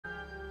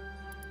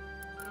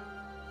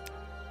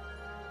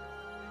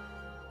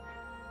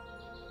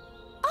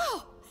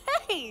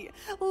Hey,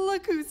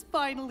 look who's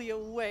finally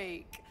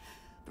awake.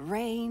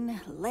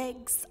 Brain,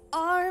 legs,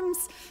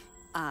 arms,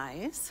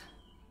 eyes.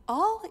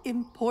 All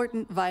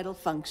important vital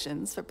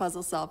functions for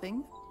puzzle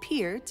solving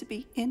appear to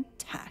be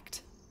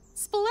intact.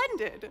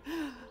 Splendid!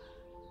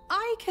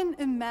 I can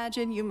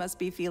imagine you must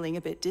be feeling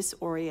a bit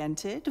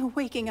disoriented,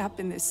 waking up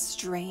in this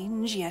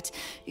strange yet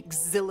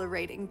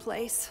exhilarating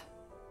place.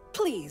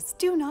 Please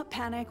do not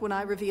panic when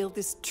I reveal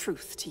this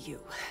truth to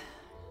you.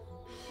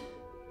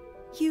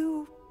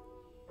 You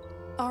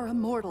are a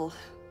mortal,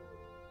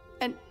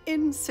 an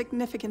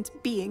insignificant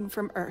being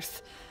from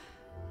Earth.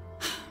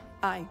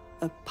 I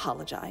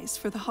apologize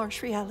for the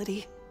harsh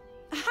reality.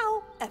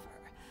 However,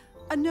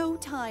 no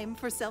time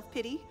for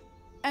self-pity.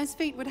 As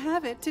fate would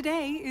have it,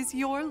 today is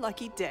your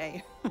lucky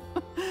day.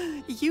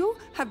 You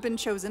have been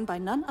chosen by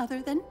none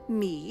other than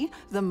me,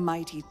 the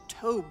mighty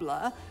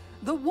Tobla,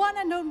 the one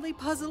and only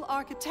puzzle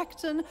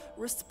architecton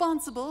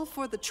responsible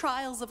for the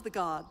trials of the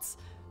gods.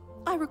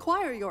 I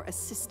require your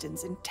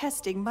assistance in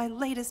testing my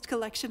latest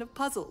collection of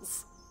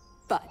puzzles.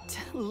 But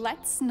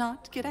let's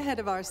not get ahead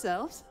of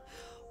ourselves.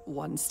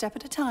 One step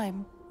at a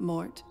time,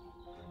 Mort.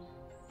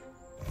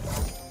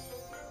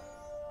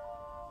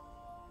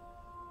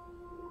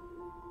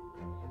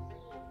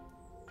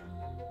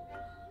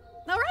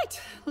 All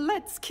right,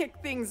 let's kick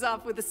things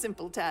off with a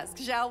simple task,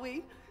 shall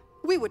we?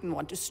 We wouldn't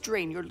want to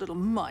strain your little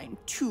mind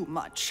too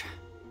much.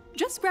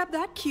 Just grab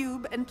that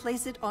cube and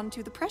place it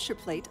onto the pressure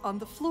plate on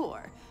the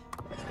floor.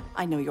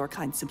 I know your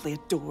kind simply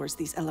adores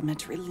these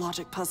elementary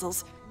logic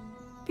puzzles.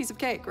 Piece of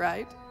cake,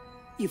 right?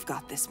 You've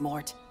got this,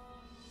 Mort.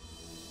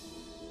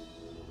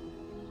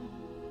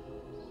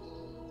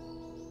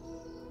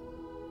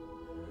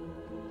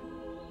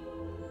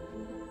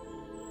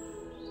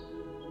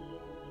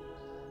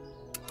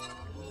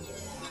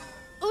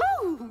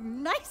 Ooh,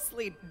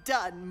 nicely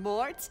done,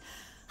 Mort.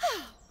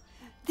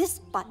 This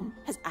button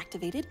has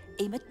activated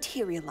a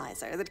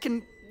materializer that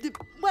can,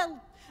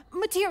 well,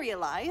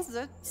 materialize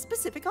a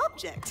specific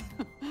object.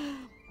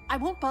 I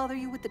won't bother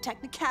you with the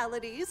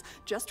technicalities.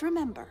 Just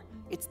remember,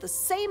 it's the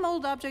same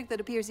old object that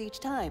appears each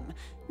time,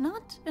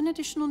 not an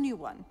additional new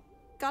one.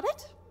 Got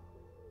it?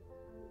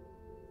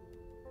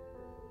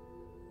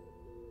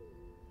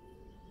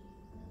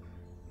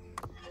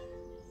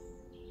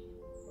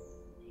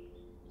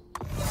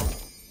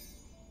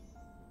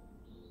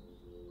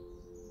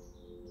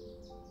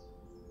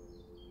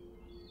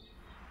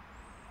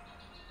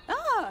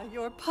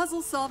 Your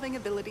puzzle-solving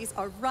abilities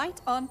are right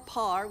on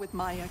par with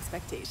my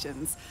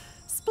expectations.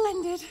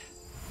 Splendid.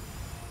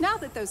 Now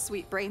that those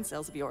sweet brain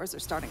cells of yours are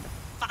starting to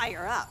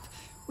fire up,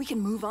 we can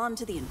move on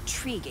to the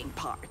intriguing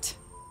part.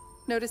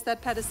 Notice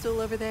that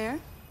pedestal over there?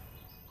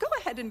 Go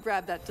ahead and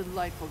grab that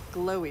delightful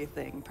glowy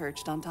thing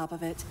perched on top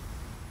of it.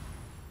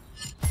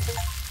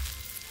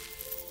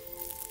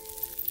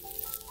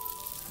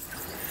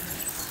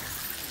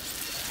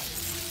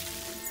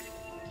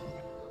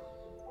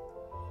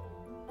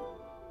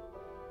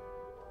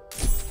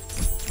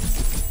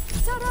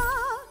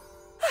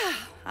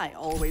 I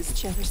always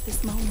cherish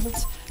this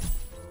moment.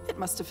 It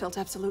must have felt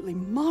absolutely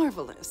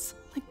marvelous,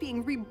 like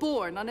being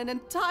reborn on an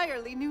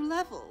entirely new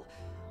level.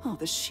 Oh,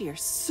 the sheer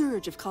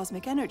surge of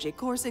cosmic energy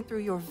coursing through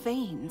your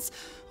veins,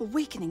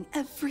 awakening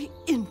every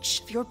inch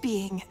of your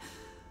being.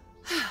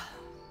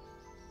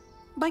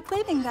 By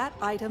claiming that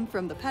item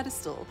from the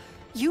pedestal,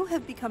 you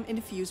have become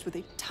infused with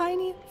a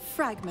tiny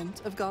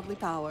fragment of godly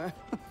power,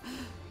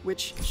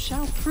 which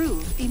shall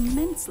prove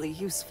immensely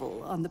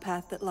useful on the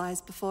path that lies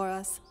before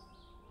us.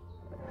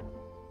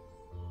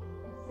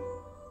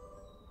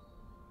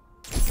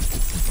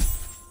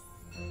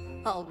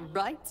 All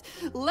right,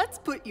 let's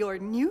put your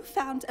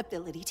newfound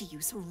ability to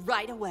use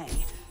right away.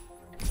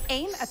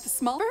 Aim at the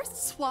small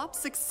burst, swap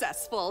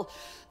successful.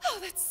 Oh,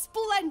 that's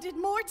splendid,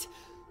 Mort.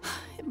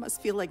 It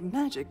must feel like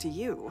magic to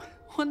you.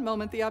 One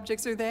moment the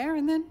objects are there,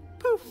 and then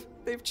poof,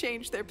 they've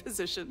changed their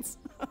positions.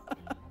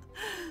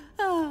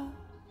 Can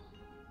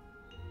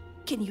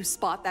you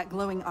spot that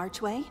glowing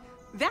archway?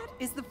 That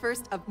is the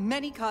first of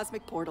many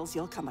cosmic portals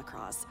you'll come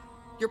across.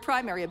 Your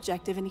primary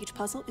objective in each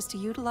puzzle is to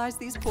utilize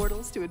these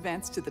portals to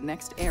advance to the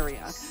next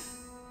area.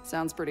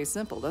 Sounds pretty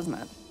simple, doesn't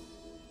it?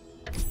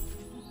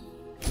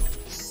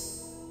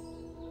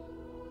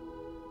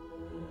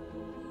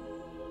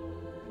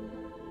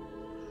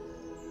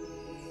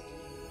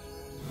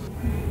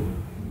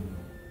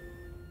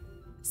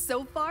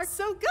 So far,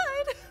 so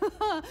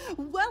good!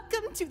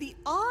 Welcome to the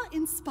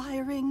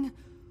awe-inspiring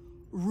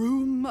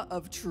Room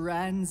of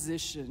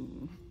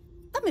Transition.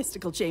 A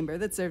mystical chamber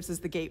that serves as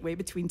the gateway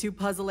between two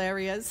puzzle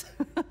areas.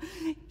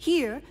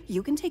 Here,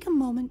 you can take a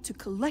moment to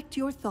collect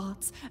your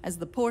thoughts as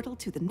the portal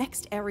to the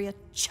next area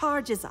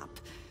charges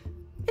up.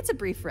 It's a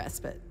brief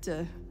respite,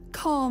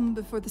 calm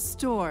before the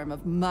storm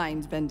of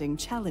mind-bending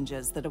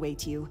challenges that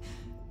await you.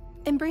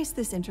 Embrace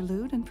this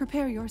interlude and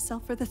prepare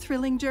yourself for the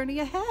thrilling journey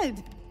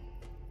ahead.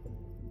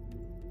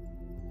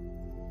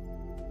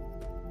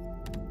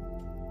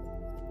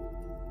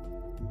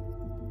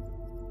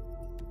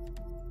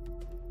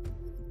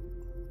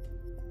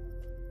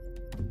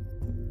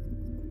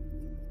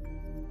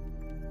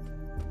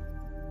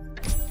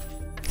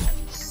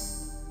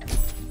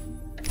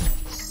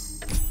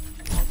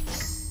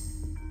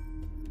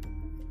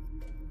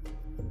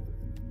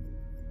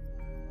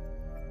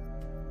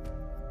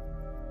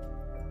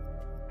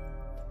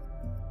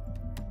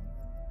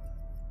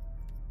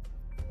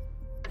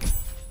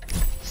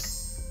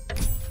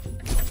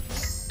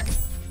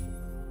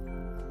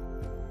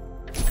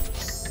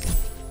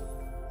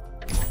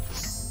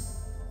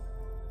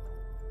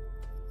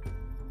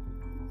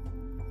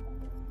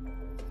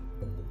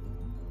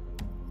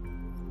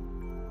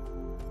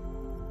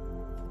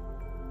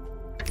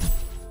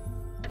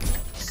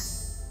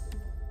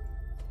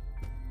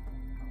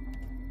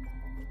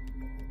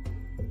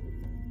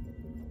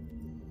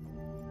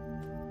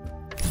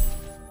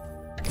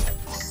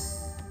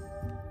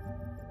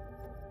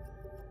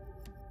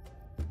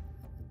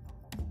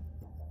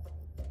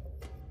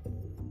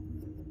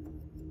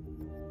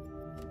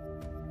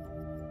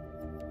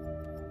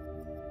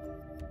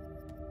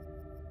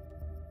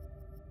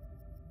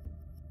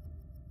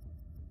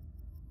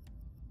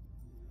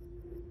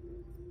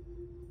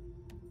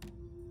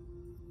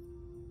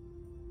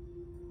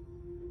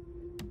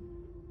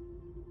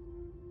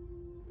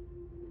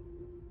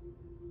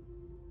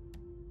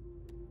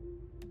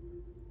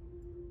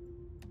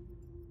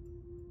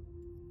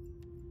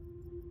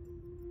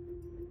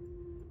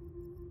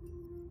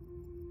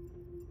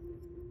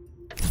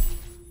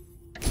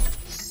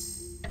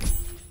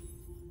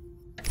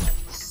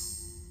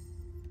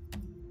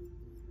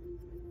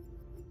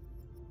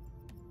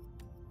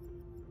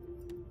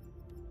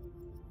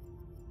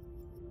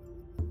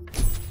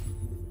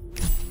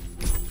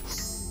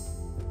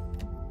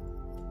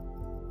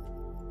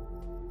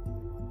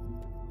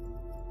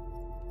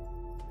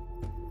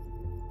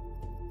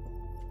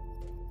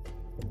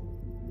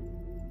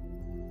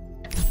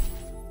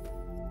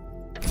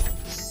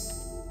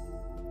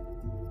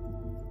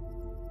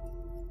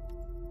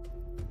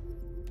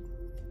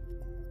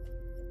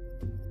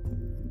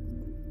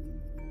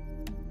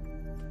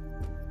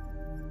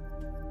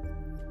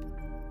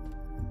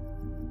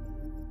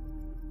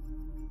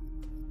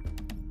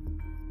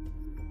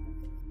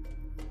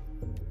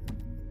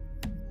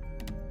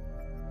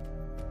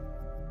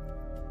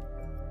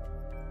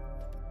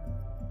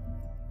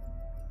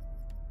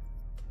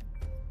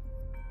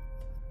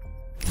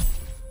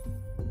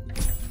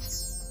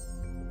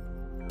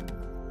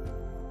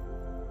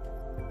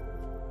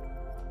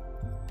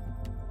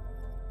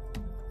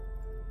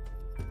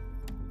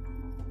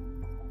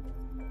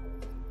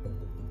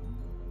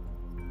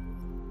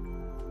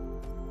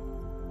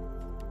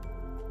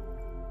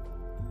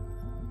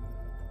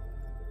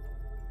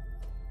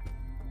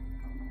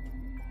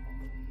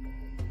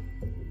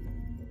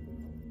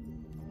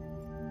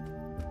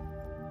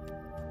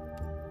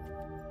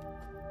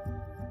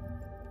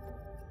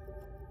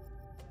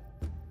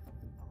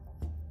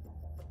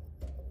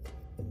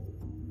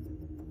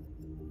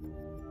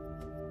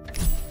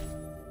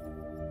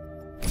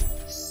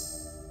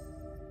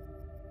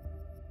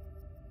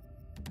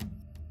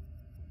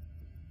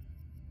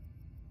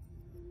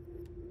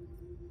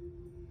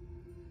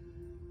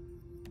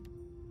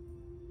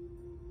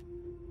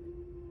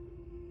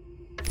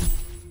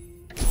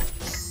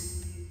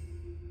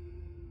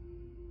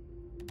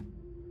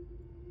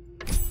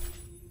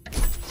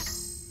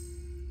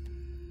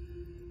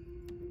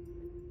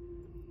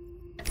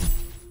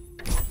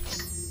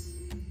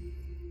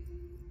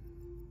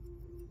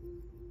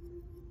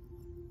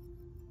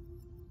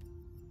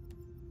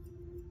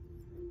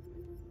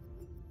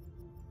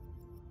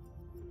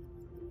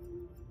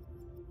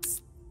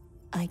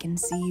 I can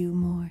see you,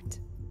 Mort.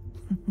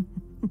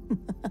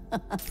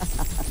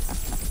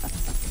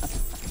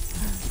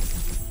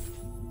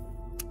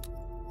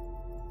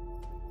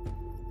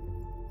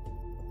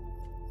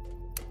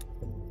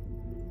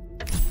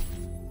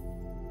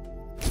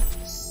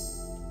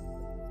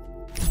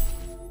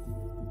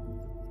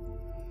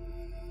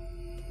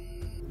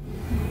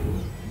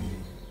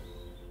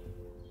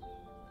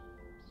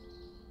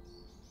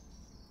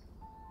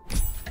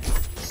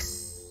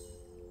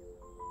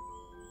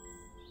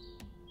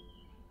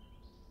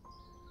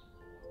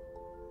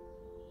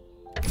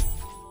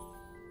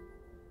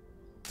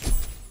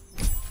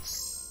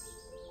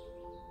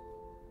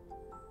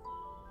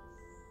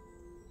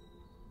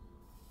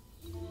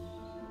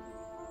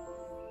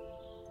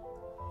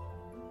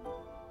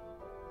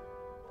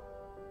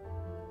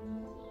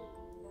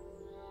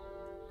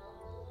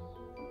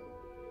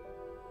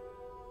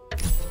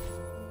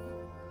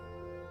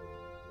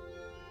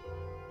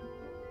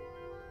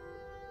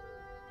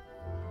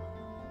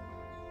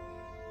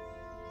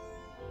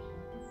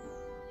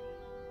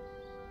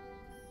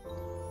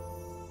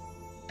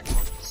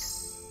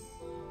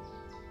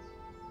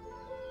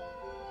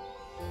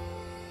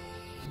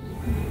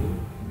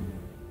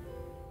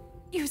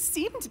 You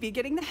seem to be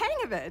getting the hang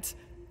of it.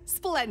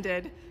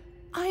 Splendid.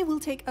 I will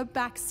take a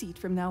back seat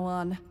from now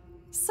on,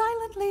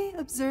 silently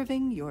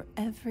observing your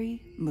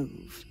every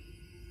move.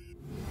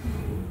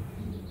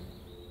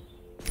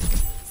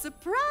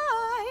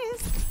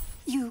 Surprise!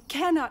 You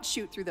cannot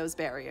shoot through those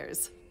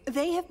barriers.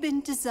 They have been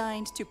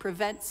designed to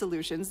prevent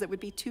solutions that would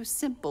be too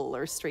simple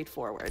or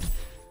straightforward.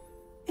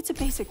 It's a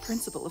basic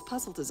principle of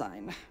puzzle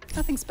design.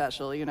 Nothing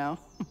special, you know.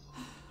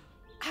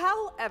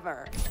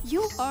 However,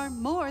 you are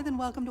more than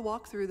welcome to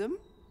walk through them.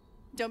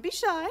 Don't be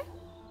shy.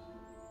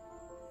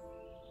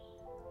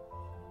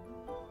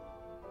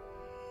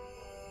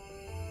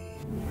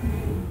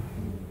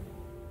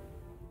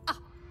 Ah,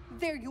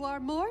 there you are,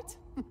 Mort.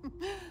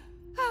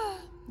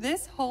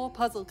 This whole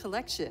puzzle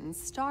collection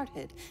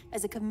started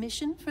as a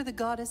commission for the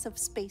goddess of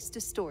space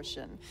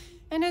distortion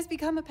and has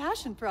become a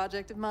passion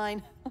project of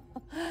mine.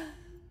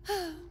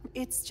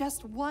 It's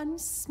just one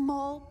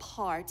small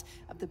part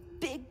of the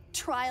big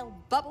trial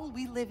bubble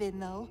we live in,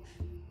 though.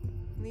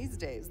 These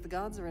days, the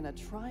gods are in a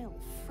trial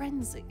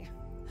frenzy.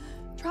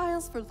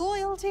 Trials for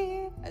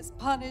loyalty, as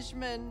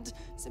punishment,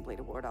 simply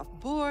to ward off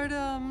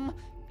boredom,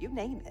 you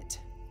name it.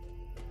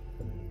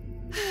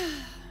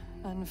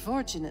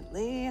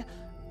 Unfortunately,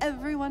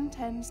 everyone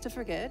tends to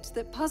forget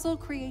that puzzle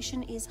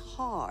creation is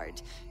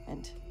hard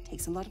and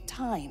takes a lot of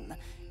time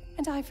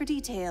and eye for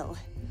detail.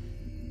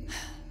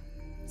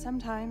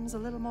 Sometimes a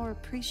little more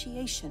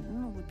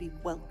appreciation would be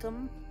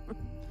welcome. Oh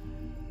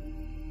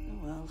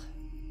well.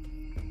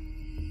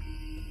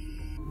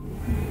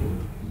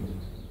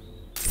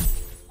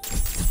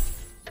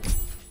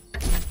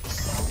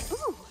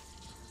 Ooh!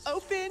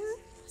 Open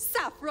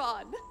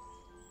saffron!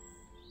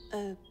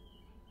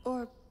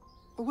 Or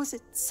was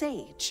it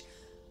sage?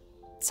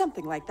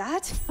 Something like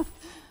that.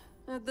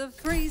 The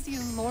phrase you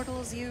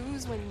mortals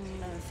use when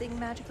a thing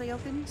magically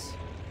opens?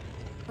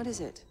 What is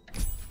it?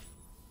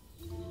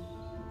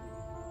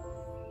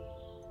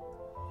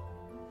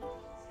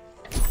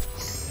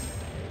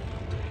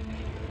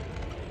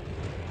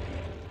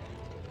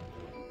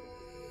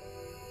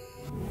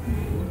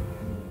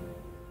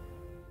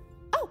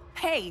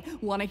 Hey,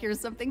 want to hear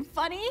something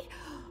funny?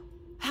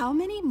 How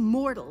many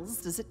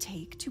mortals does it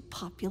take to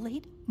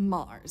populate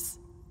Mars?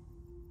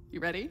 You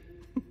ready?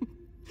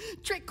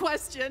 Trick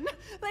question.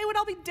 They would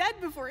all be dead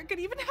before it could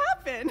even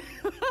happen.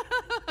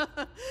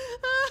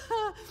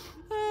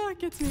 It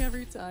gets me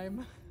every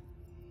time.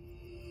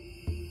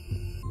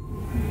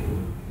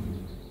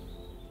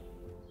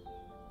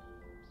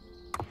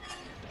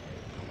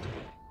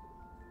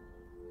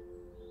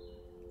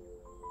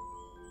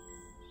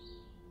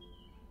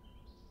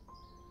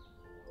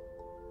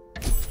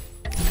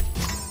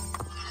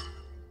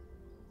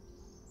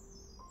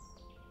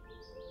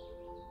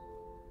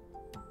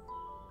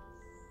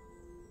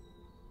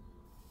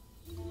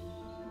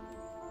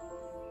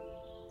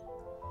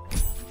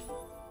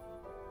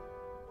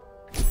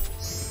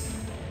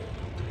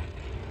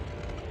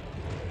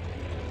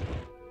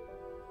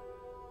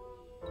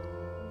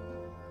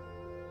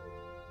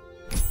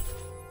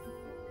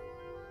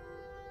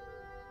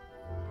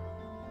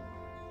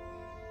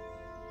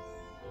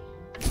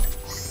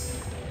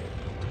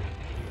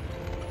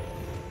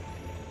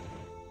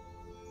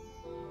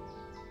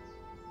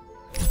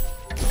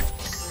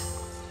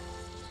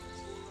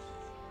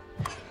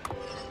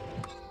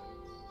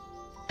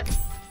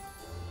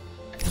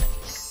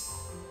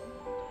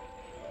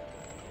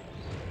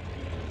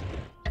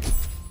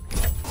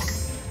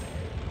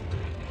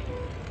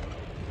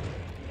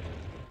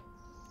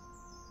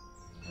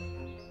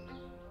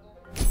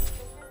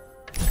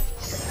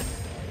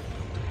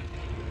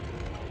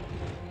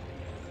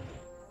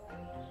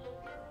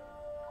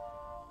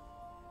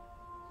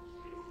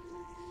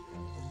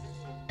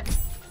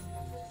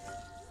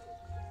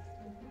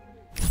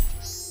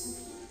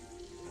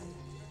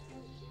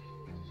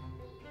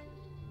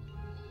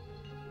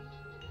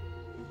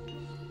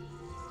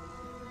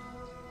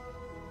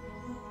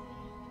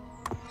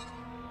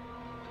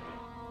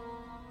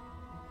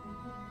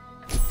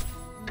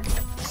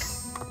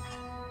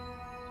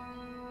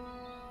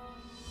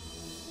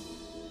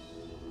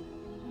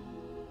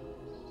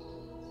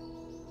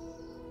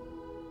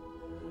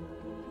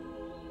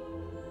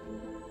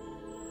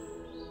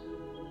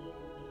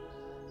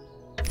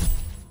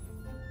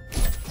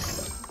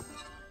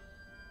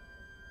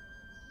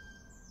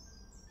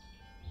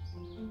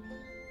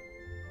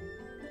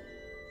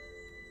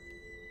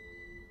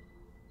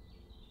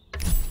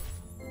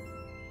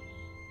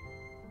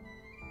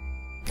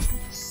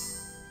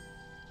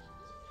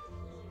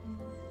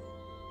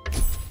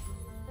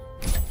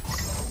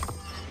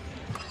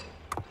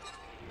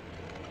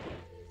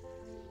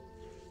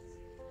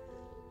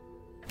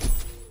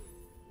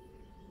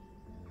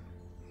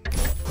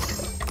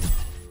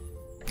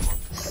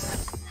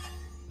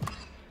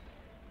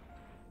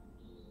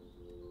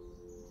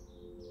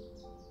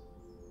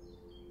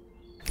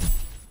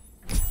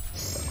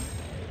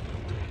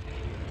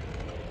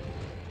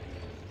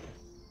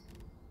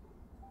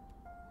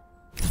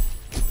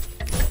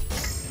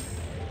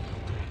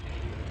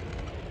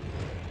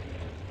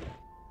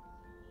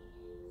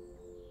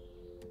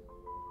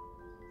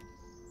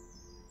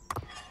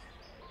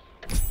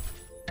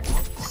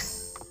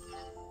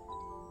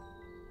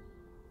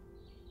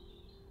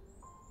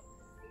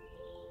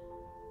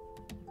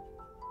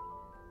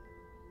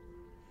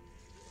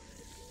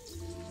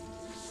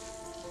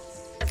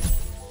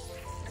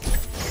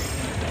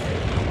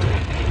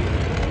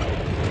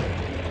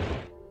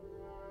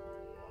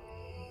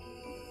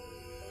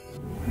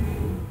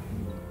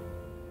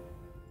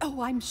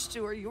 Oh, I'm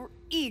sure you're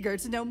eager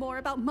to know more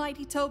about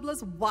Mighty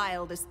Tobla's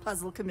wildest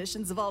puzzle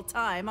commissions of all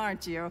time,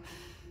 aren't you?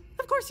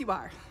 Of course you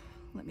are.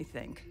 Let me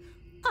think.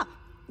 Ah,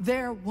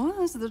 there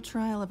was the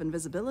trial of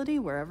invisibility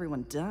where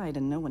everyone died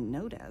and no one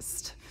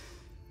noticed.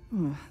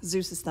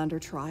 Zeus's Thunder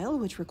trial,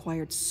 which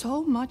required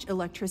so much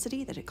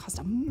electricity that it caused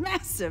a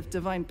massive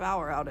divine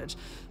power outage.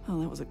 Oh,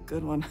 that was a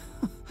good one.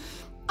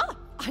 Ah,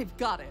 I've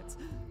got it.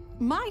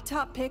 My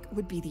top pick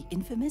would be the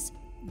infamous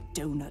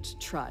donut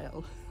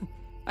trial.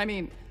 I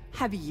mean,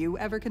 have you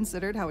ever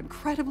considered how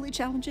incredibly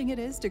challenging it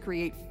is to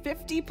create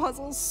 50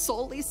 puzzles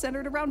solely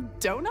centered around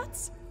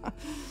donuts?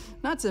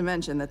 Not to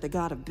mention that the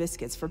god of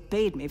biscuits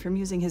forbade me from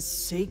using his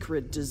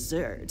sacred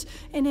dessert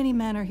in any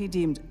manner he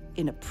deemed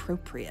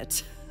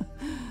inappropriate.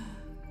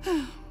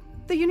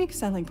 The unique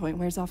selling point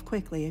wears off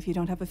quickly if you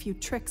don't have a few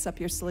tricks up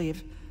your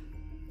sleeve.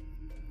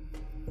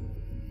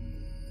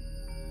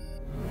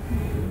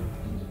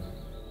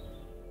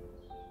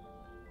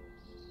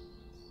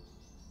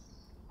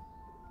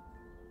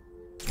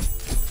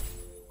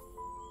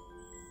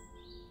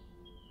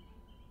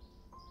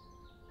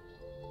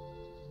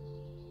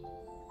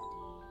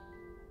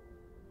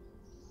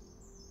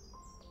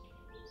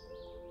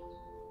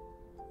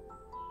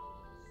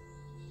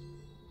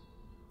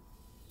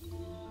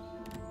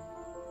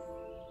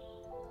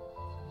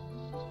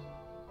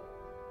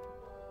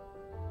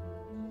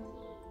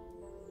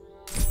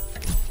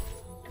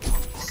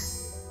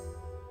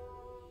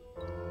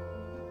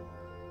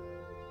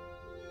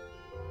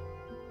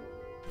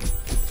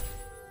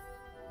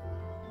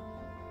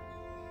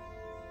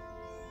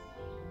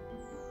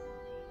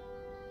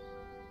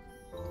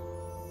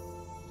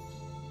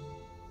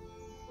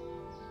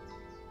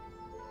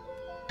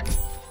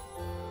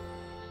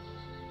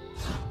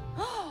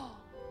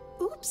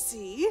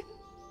 Oopsie!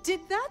 Did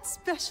that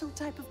special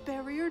type of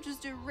barrier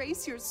just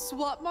erase your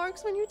swap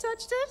marks when you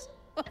touched it?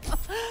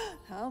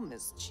 How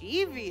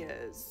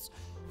mischievous.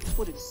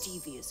 What a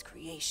devious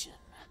creation.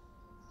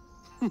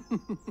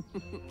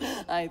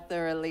 I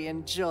thoroughly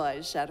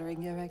enjoy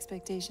shattering your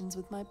expectations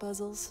with my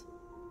puzzles.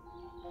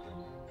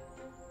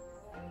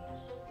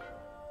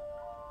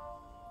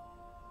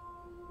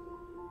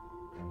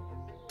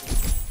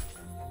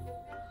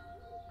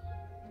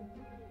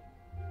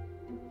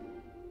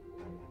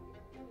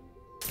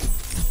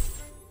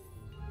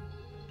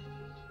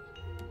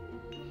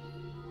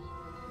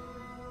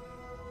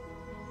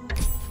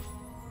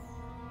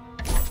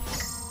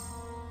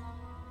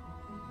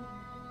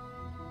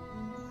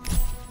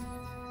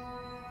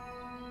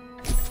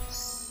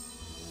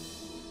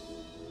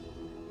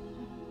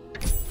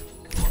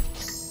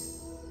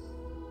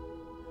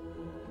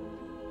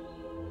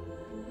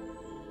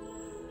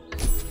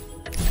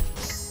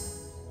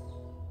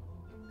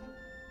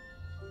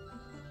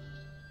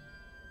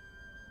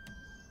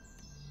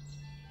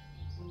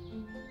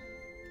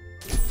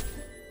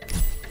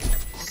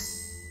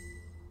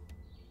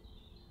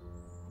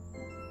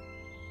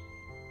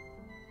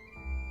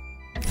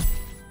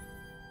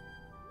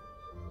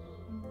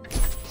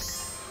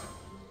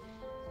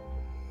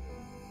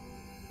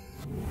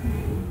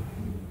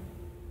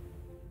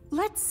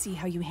 Let's see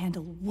how you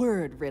handle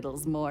word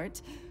riddles,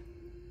 Mort.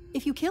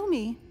 If you kill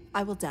me,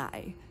 I will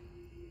die.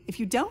 If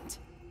you don't,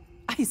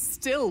 I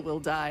still will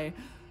die.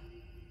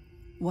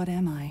 What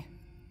am I?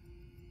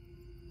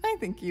 I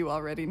think you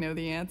already know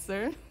the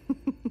answer.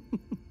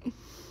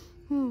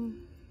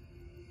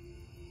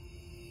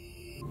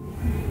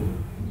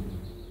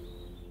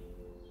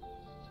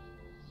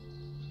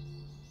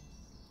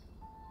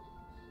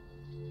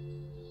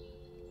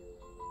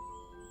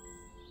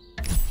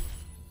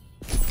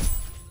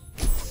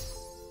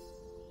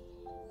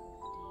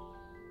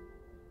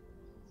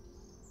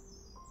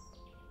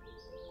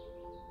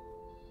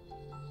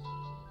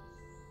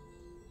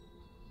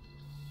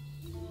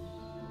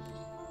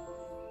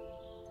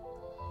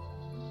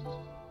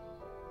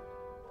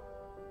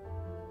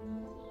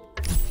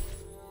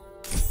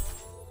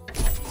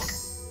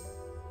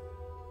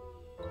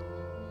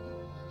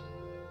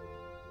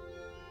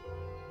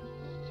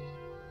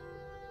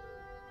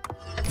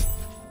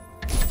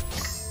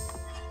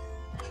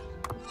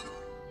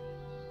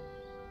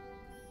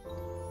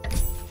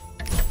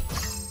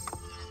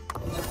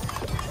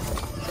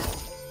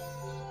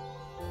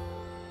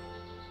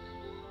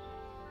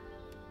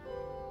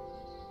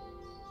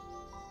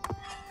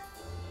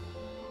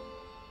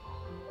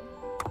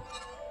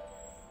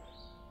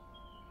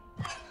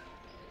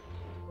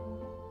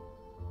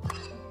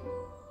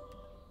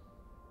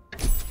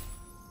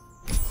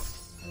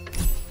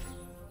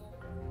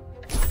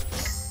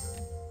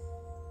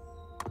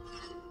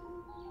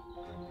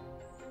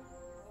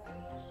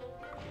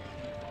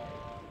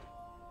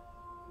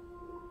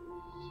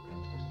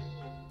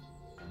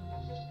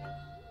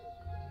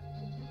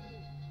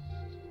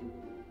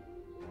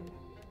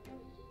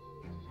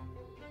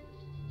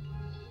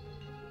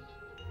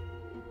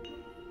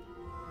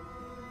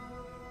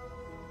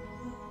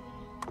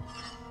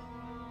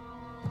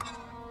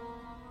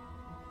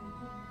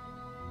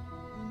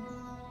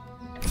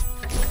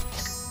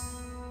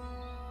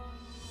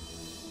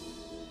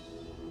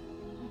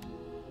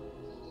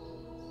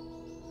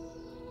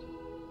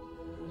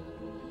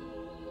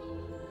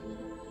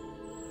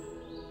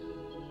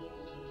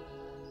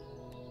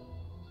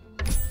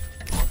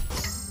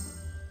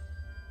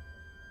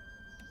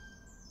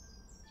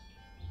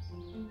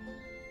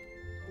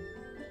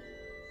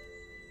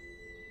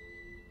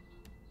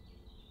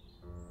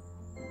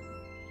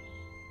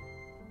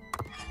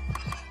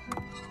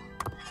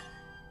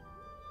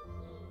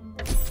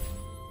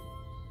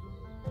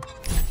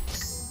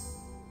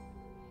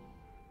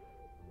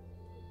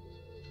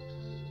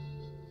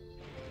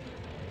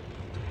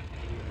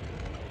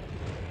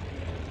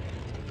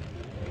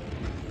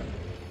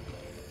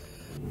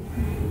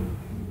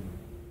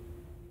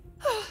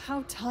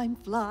 how time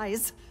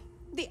flies.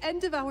 The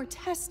end of our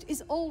test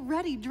is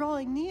already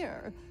drawing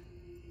near.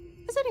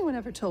 Has anyone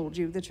ever told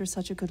you that you're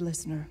such a good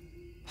listener?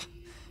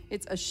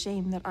 It's a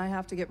shame that I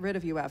have to get rid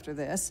of you after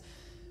this.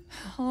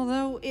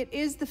 Although it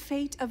is the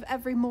fate of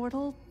every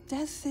mortal,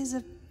 death is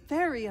a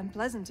very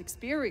unpleasant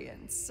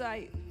experience.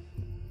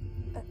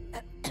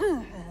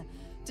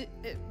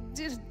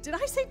 Did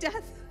I say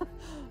death?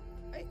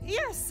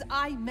 Yes,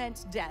 I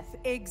meant death,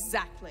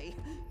 exactly.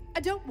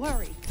 Don't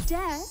worry,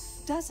 death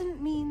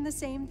doesn't mean the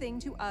same thing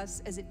to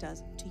us as it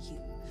does to you.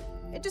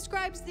 It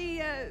describes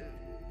the,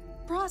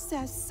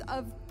 process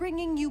of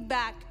bringing you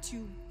back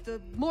to the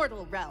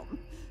mortal realm.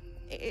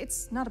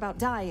 It's not about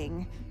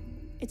dying,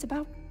 it's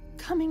about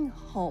coming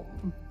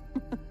home.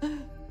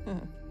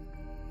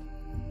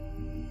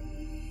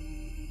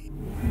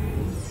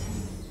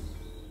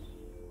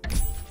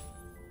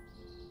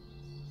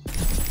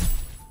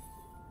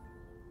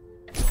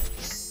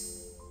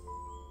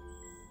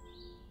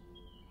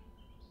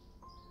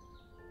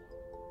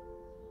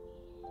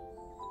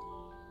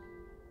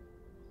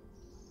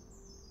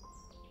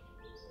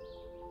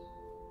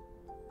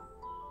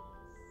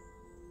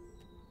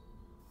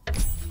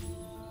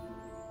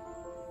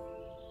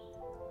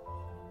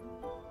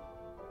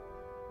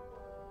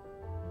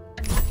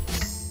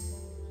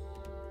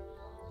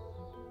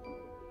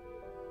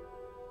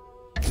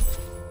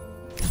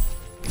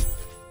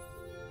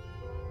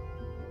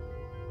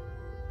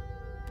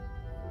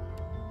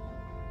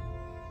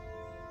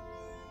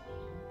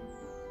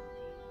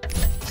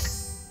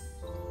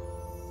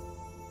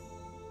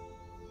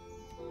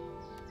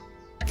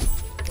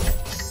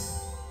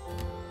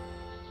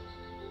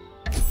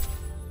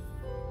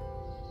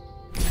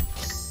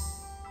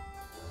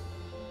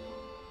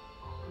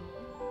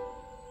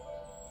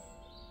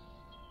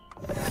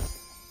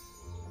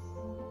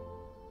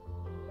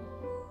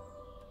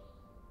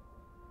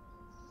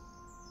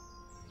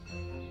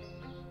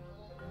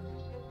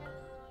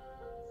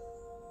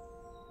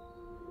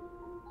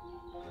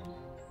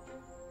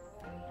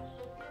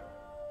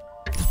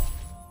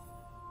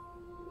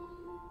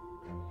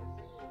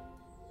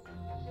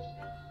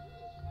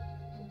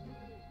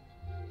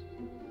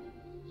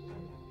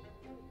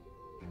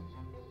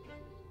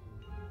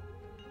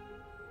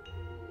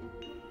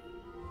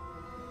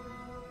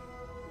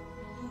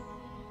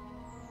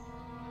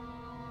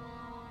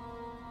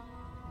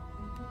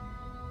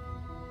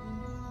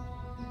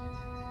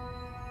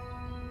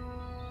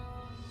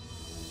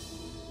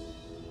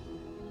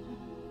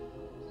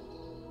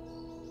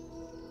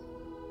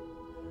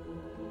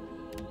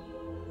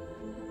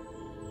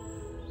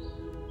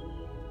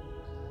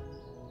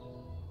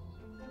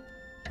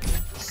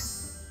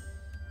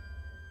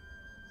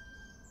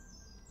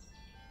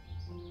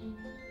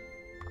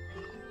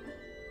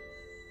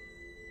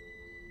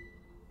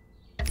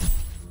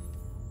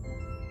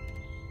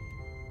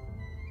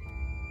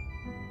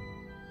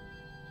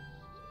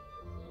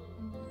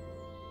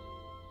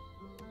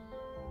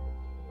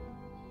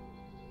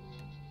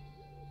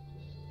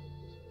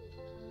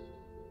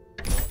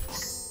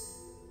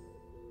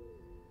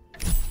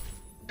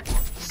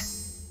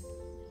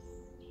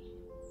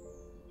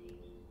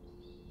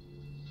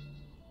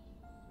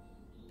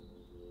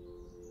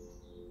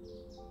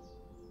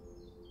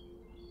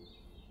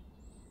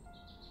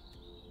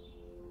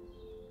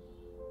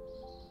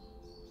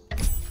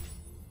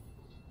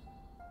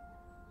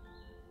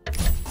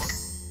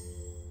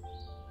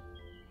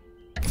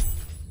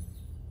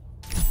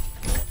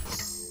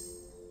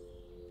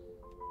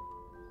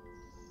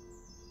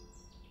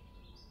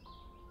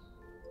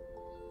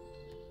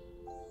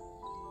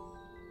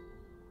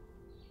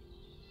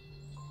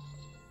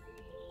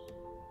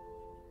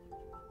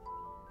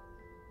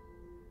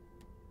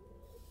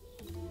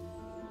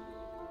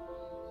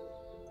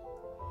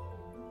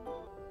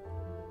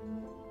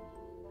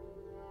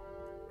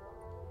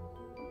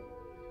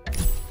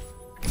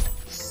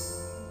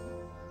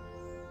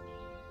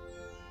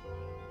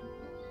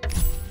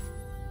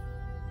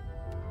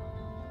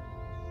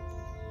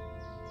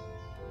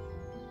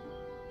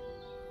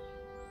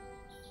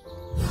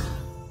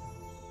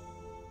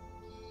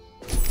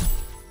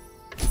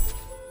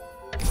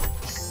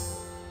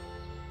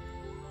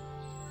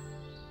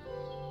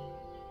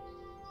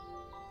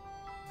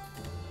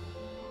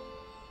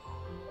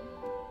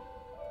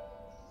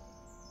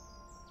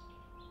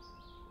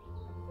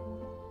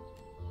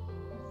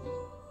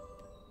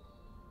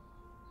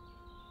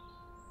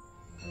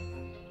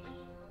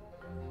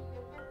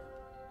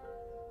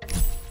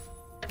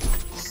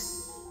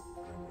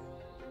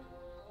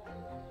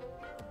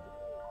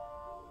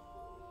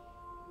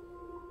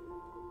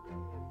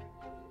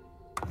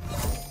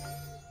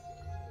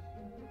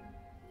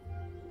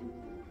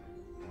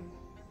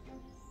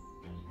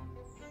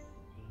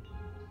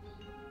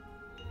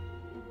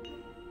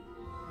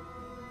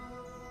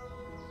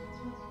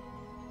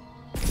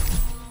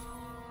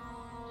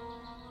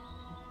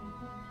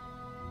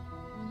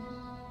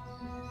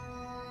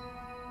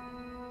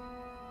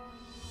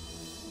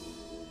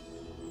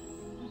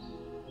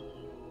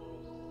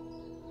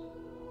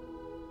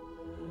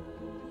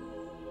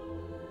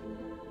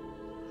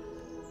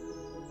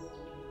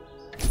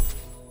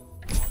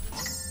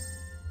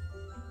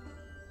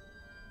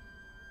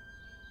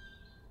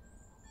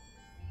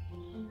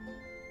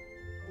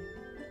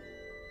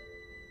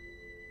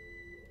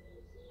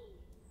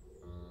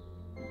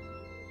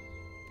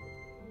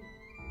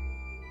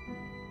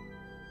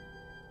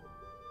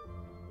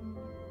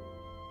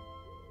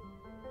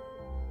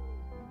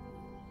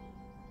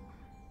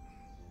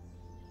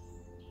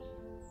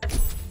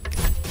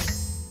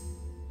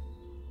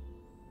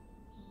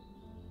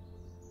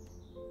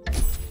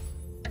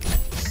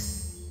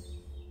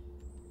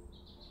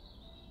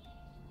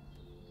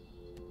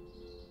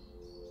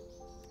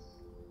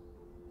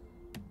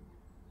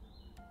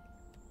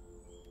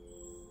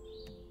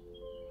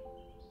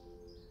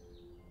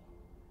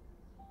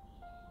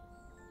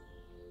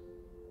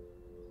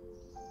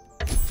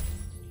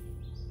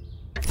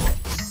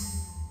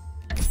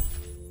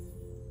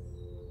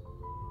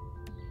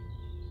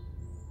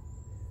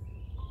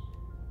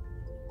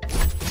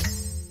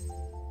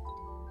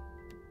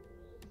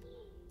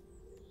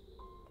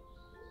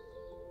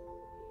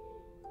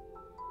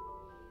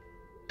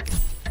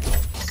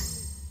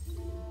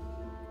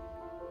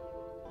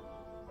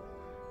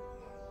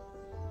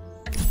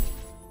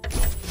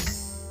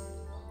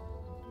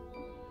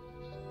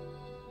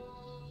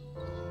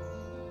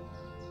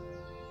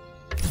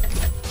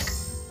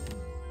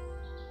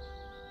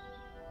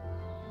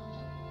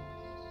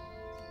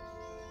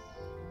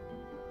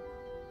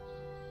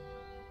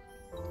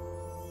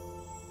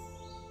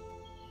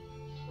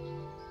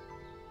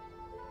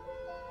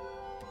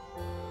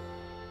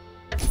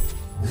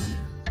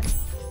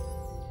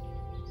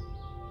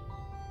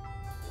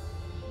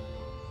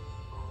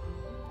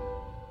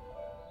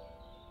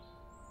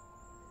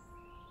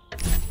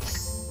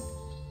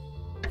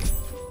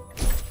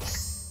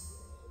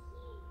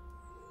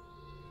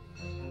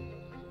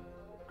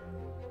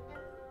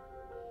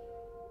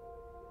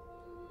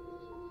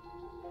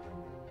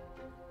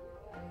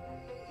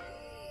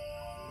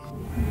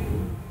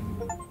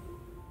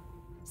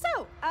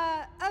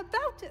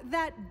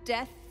 that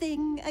death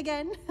thing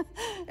again?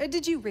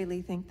 Did you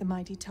really think the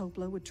mighty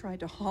Tobla would try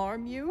to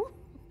harm you?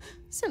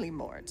 Silly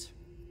Mort.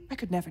 I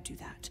could never do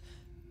that.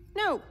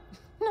 No,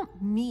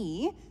 not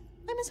me.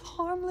 I'm as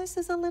harmless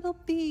as a little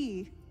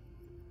bee.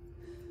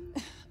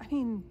 I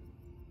mean,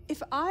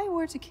 if I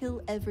were to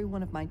kill every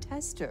one of my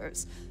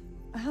testers,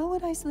 how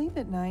would I sleep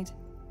at night?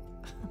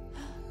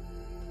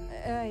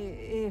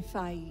 If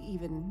I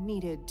even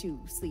needed to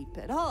sleep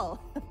at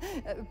all.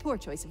 Poor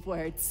choice of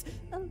words.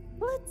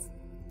 Let's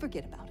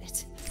forget about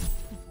it.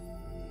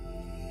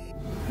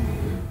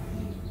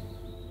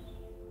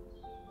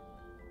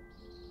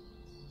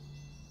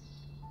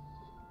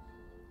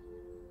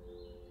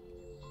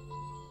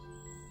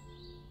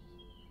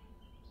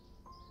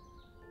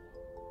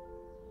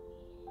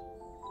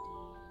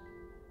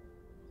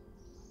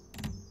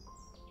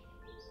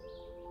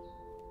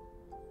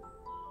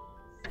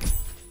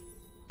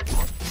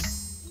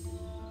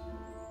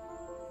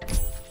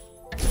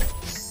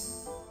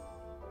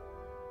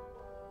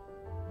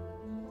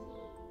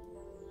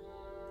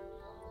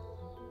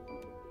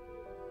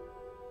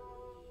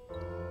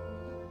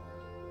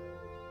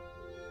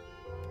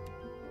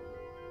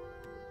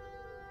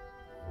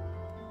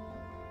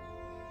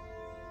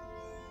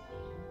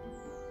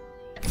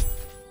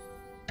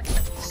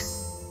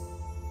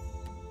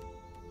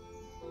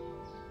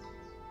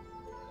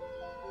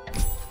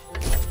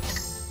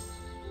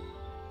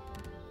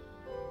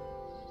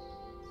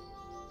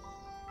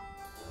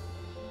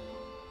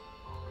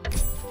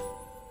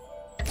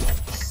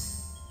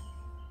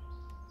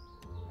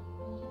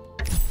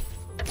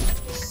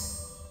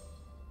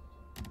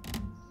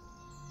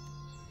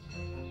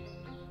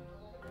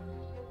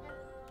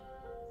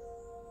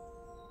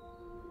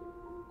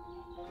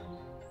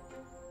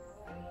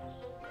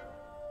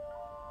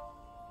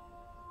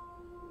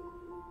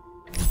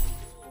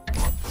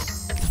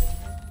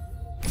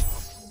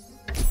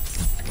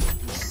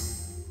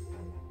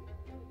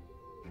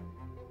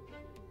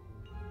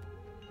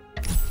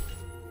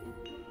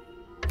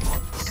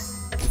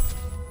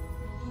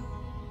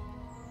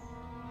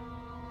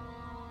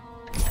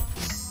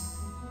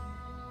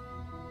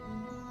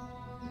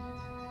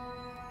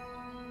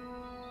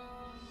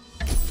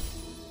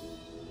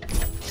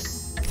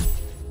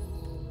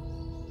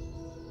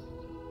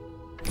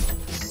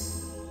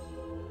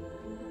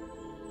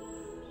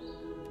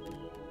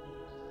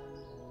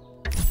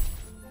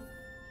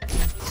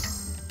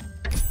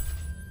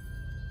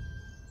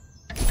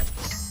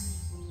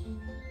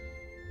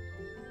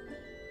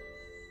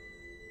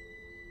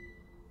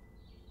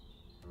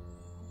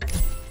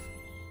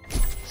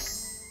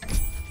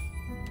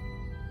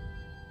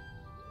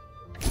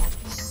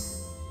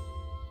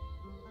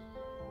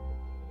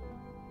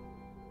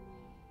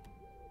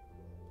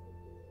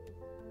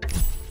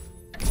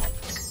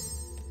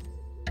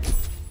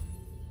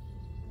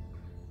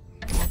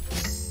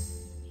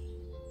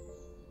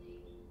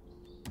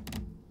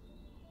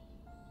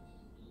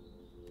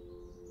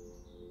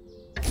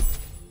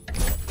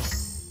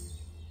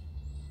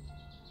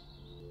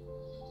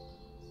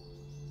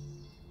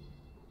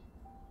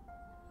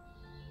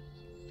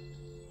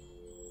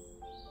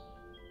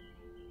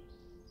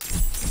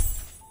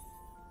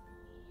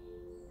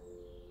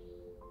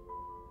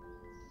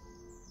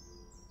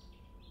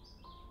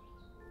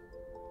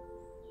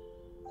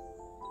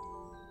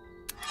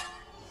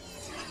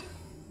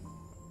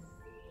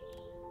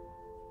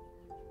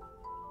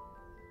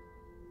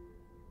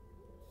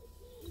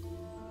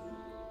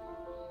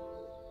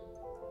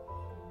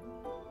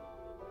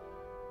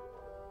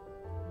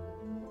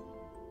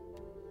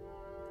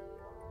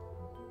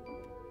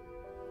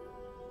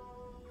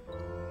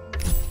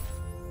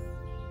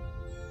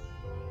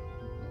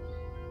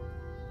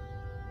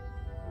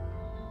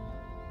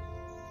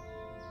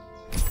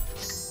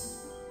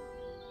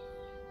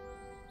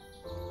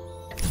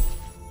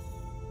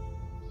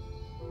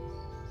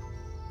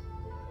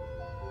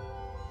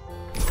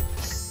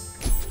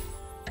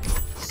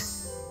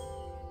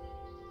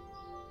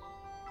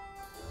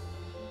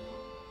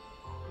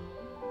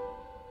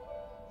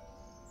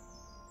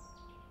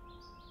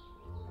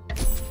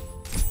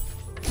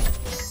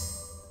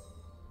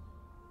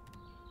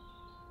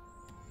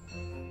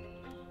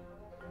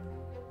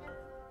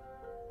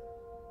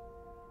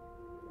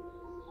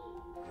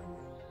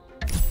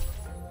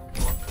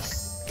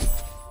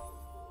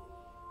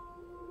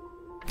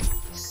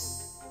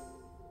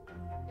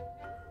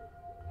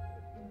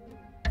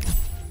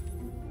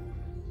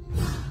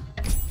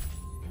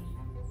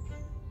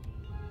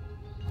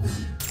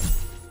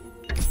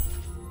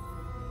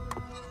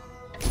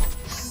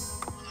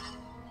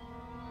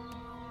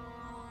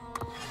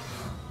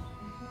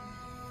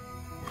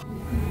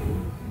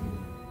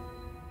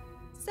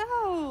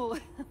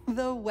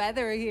 The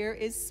weather here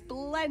is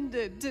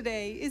splendid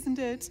today, isn't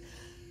it?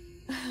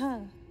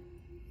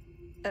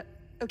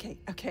 Okay,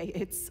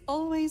 it's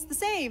always the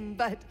same,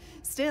 but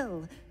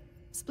still,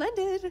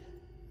 splendid.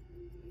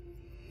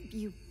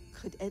 You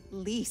could at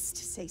least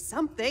say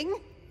something.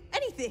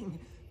 Anything.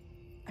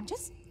 I'm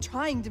just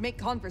trying to make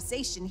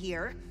conversation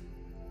here.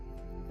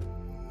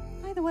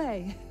 By the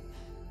way,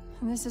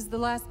 this is the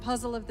last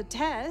puzzle of the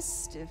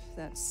test, if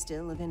that's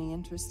still of any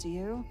interest to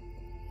you.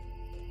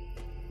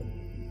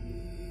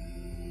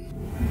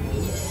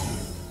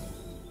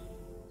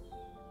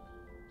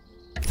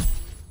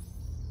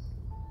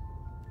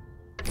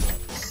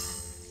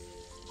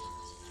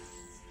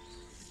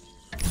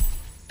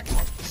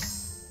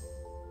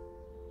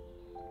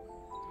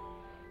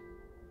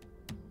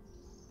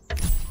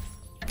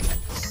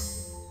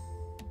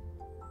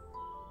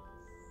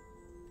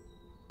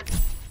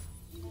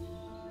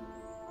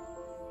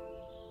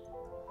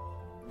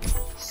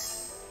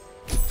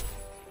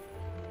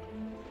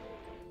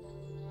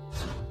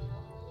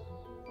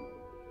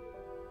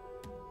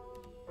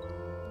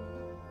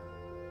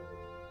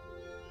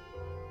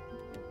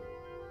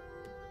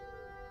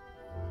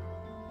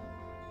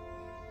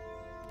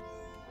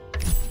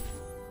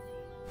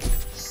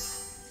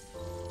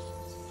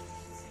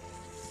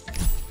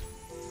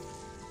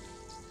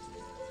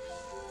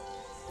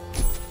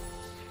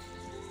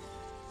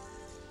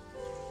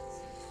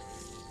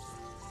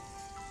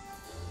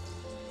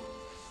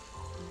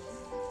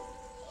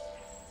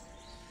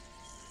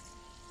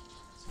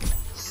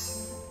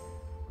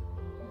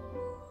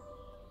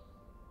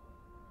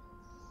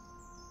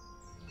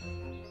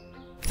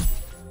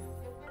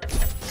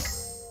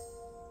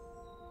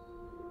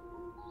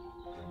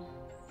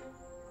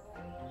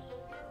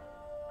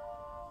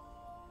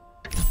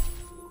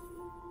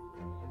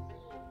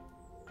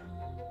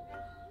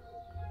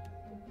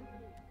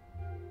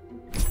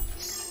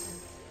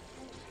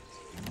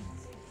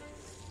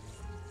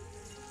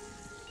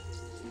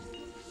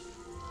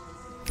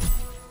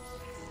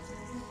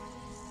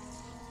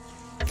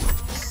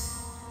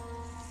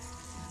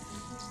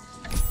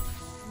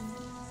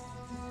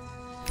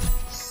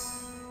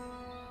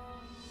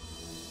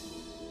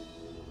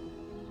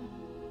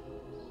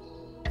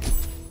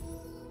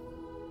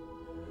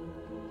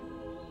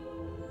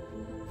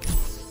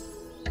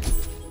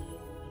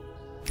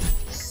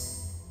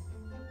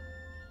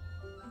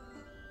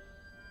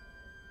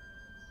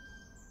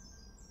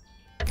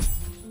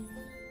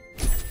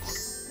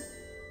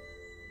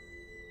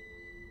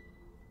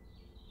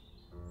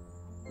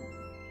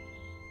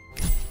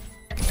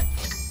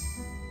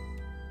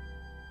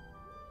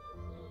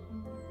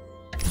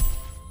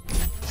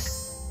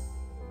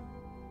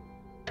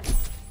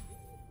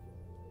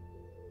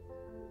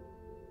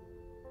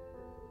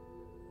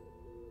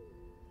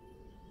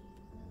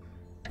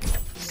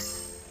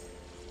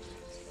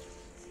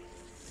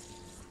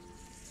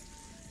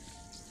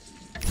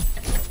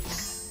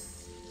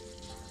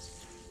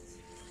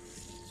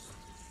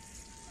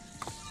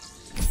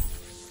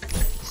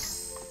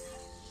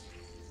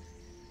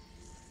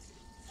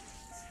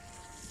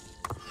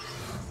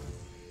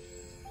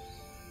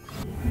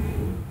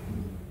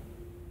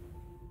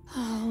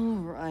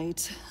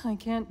 I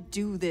can't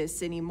do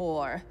this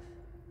anymore.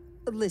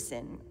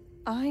 Listen,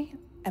 I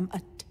am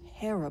a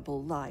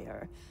terrible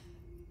liar.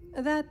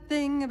 That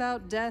thing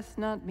about death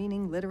not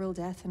meaning literal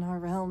death in our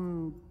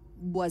realm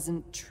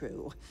wasn't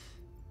true.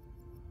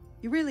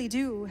 You really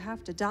do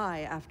have to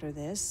die after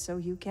this, so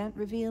you can't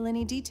reveal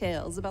any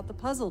details about the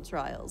puzzle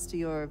trials to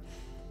your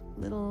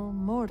little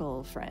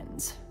mortal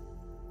friends.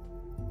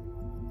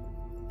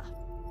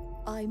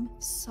 I'm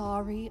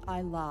sorry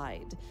I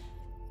lied.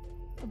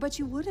 But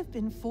you would have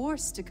been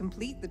forced to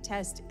complete the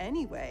test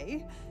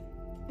anyway.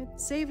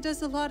 It saved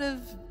us a lot of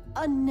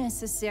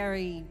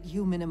unnecessary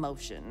human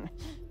emotion.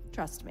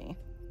 Trust me.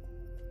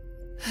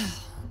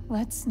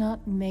 Let's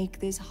not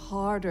make this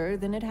harder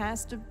than it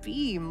has to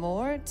be,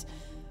 Mort.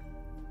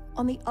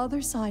 On the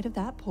other side of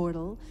that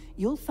portal,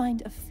 you'll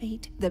find a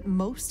fate that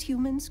most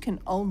humans can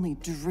only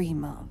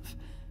dream of.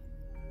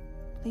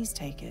 Please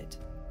take it.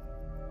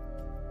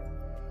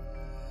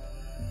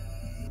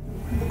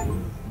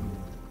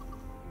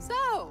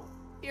 So,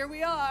 here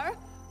we are.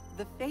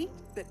 The fate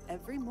that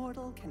every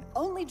mortal can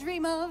only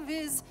dream of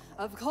is,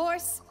 of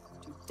course,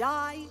 to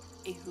die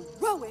a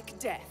heroic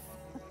death.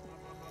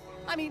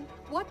 I mean,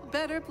 what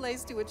better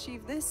place to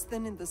achieve this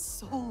than in the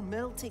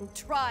soul-melting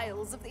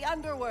trials of the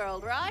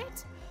underworld,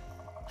 right?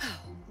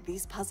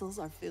 These puzzles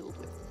are filled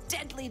with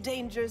deadly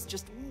dangers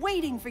just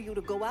waiting for you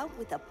to go out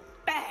with a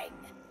bang.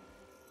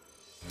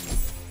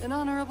 An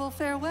honorable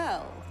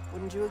farewell,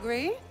 wouldn't you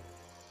agree?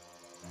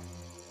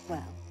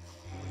 Well,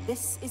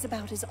 this is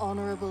about as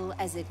honorable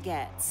as it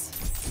gets.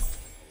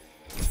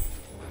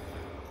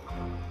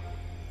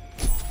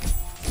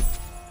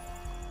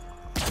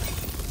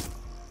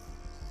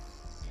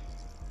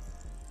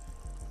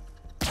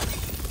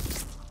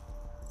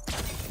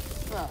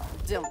 Oh,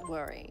 don't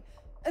worry.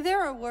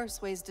 There are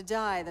worse ways to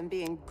die than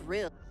being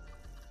grilled.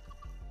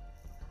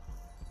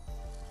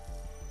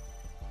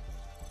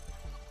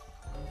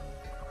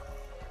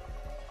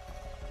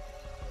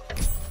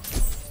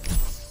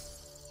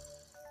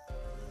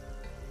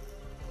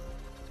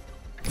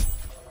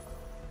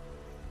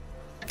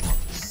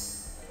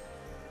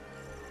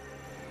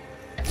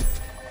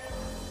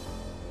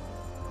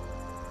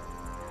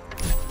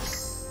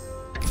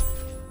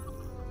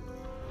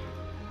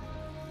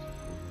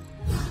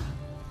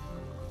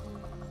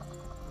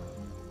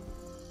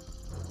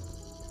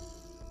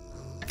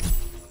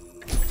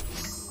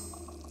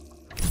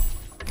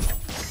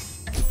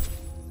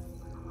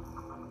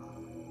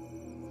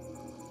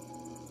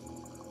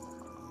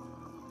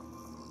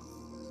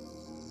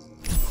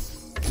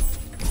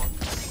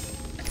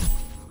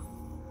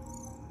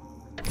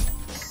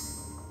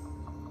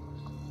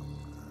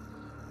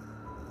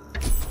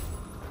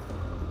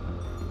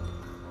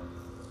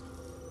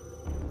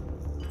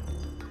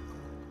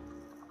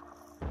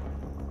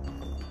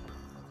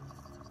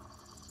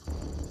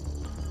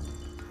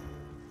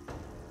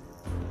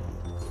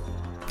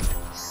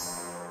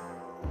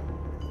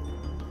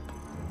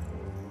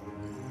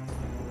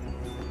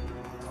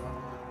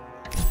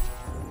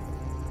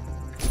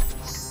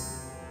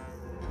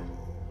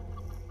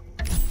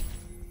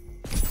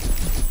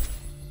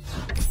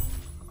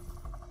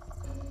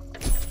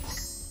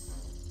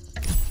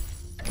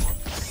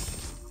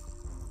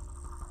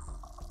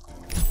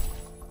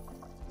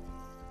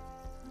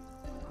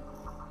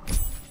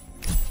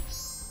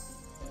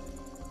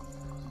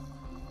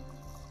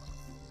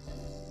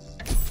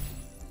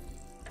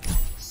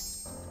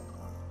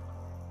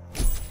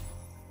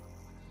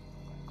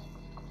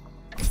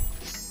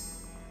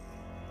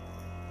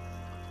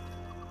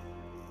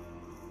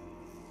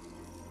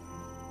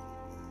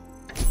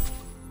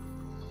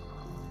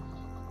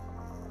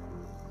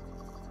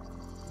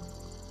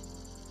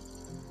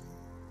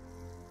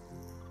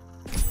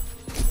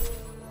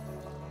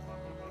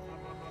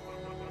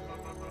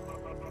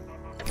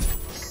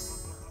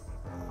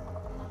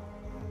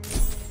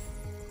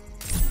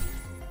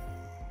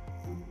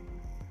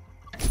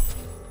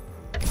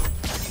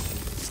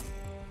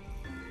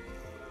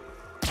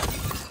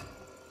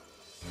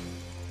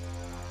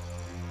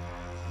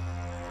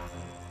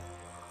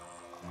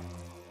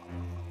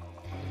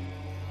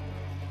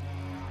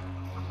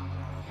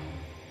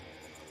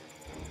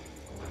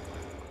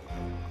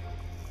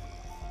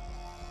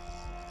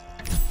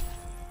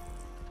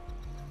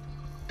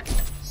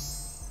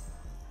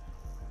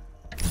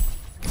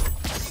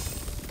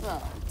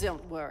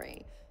 don't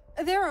worry.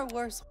 There are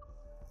worse.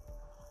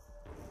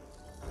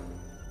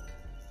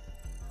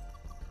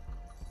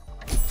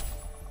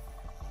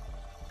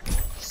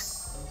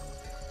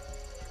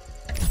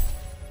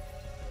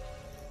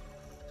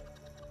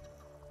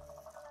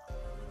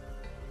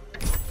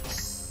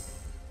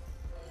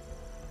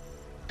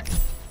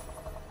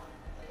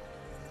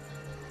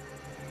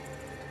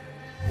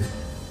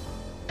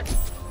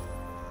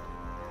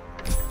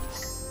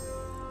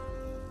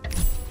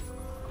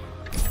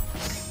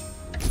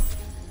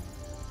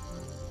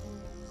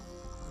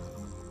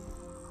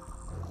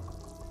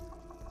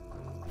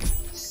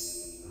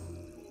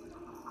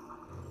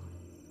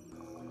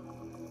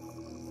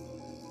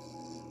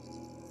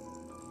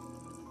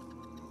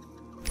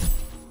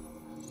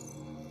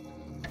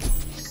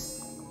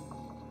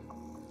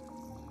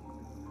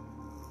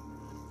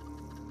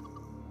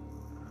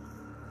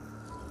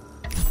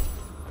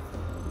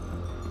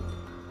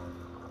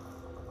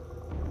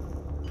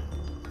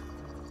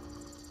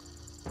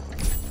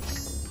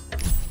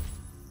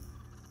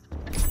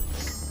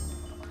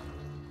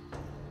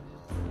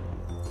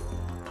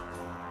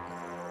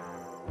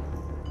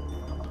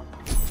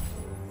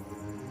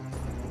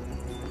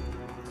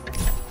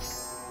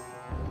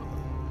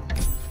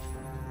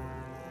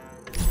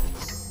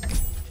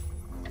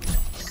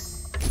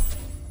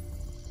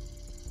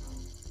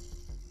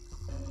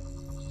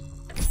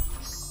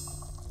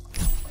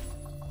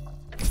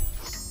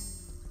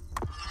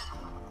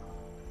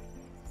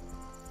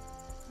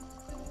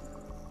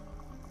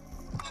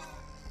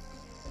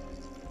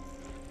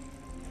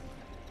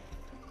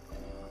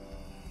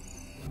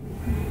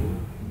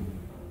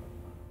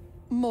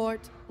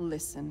 Mort,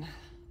 listen.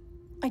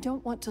 I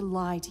don't want to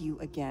lie to you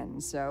again,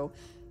 so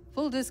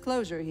full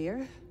disclosure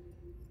here.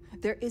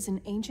 There is an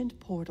ancient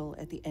portal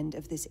at the end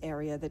of this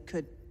area that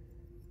could,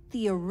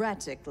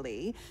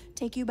 theoretically,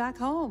 take you back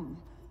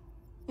home.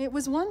 It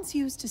was once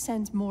used to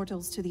send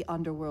mortals to the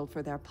underworld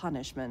for their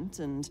punishment,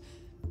 and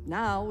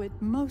now it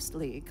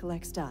mostly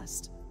collects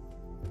dust.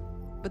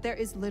 But there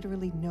is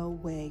literally no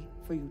way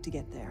for you to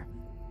get there.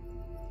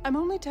 I'm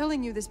only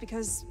telling you this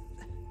because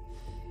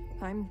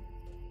I'm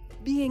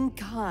being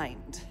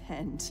kind,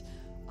 and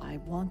I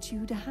want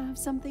you to have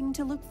something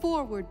to look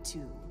forward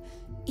to,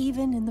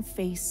 even in the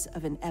face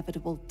of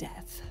inevitable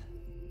death.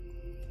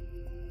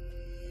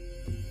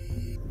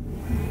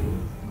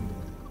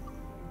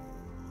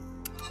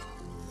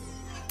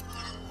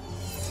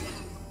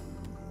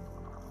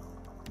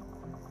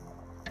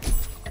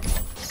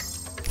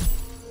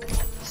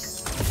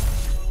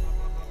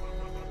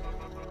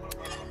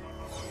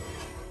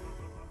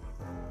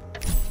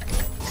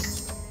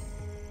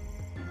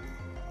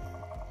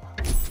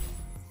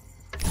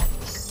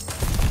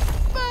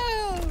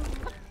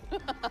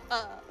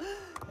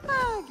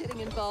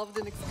 Getting involved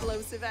in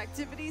explosive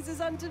activities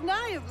is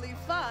undeniably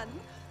fun,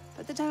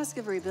 but the task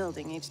of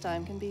rebuilding each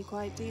time can be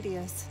quite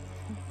tedious.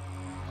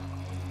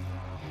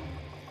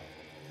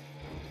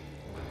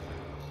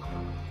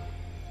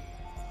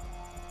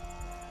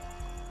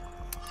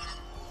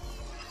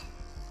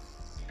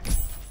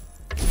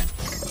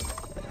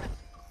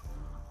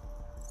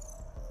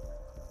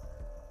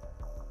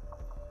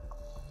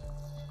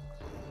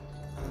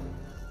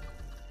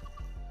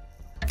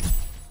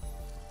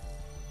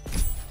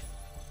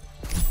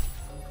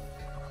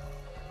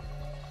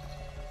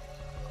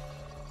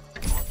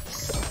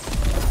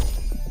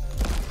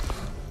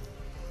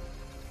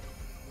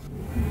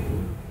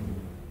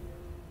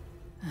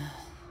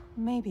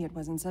 Maybe it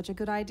wasn't such a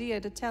good idea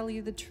to tell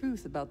you the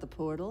truth about the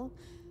portal.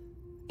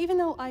 Even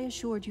though I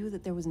assured you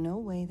that there was no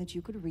way that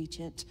you could reach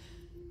it,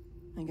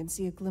 I can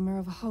see a glimmer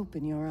of hope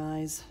in your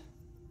eyes.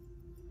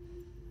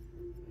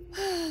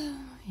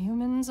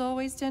 Humans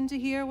always tend to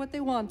hear what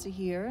they want to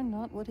hear, and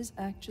not what is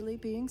actually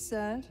being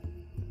said.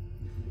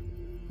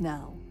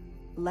 Now,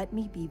 let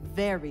me be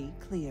very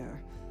clear.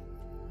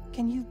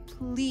 Can you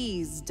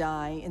please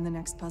die in the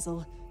next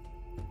puzzle?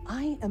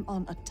 I am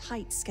on a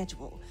tight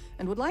schedule,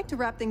 and would like to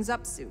wrap things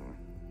up soon.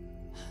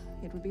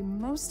 It would be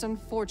most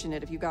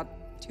unfortunate if you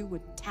got too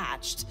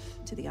attached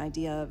to the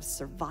idea of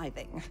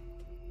surviving.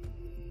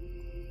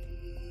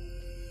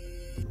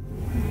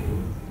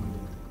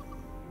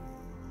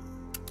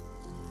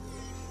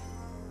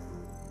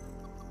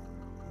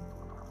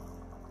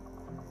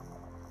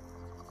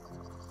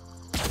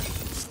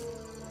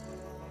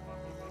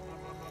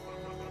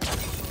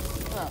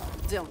 Oh,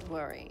 don't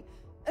worry.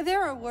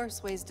 There are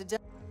worse ways to die.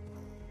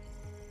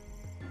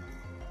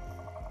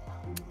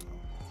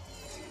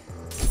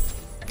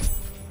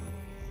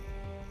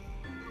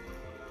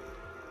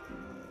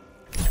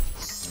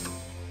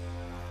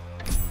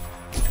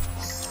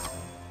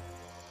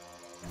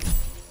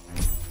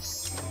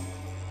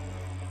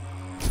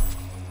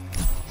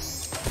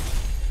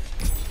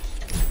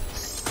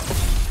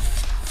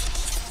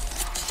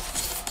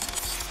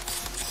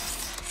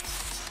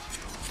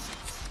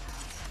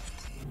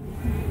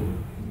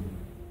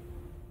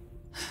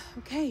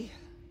 Okay,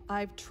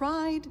 I've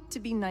tried to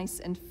be nice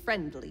and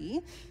friendly,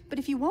 but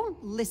if you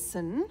won't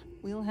listen,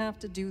 we'll have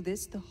to do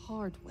this the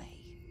hard way.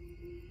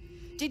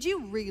 Did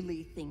you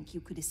really think you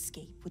could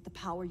escape with the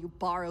power you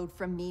borrowed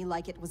from me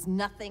like it was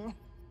nothing?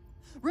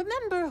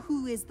 Remember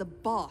who is the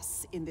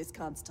boss in this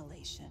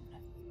constellation.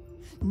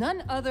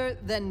 None other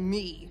than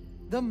me,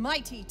 the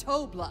mighty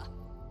Tobla.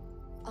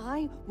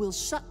 I will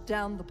shut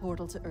down the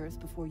portal to Earth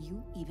before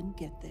you even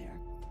get there.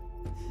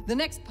 The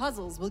next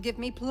puzzles will give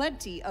me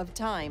plenty of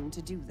time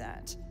to do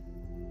that.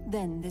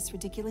 Then this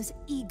ridiculous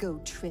ego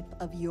trip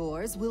of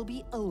yours will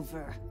be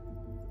over.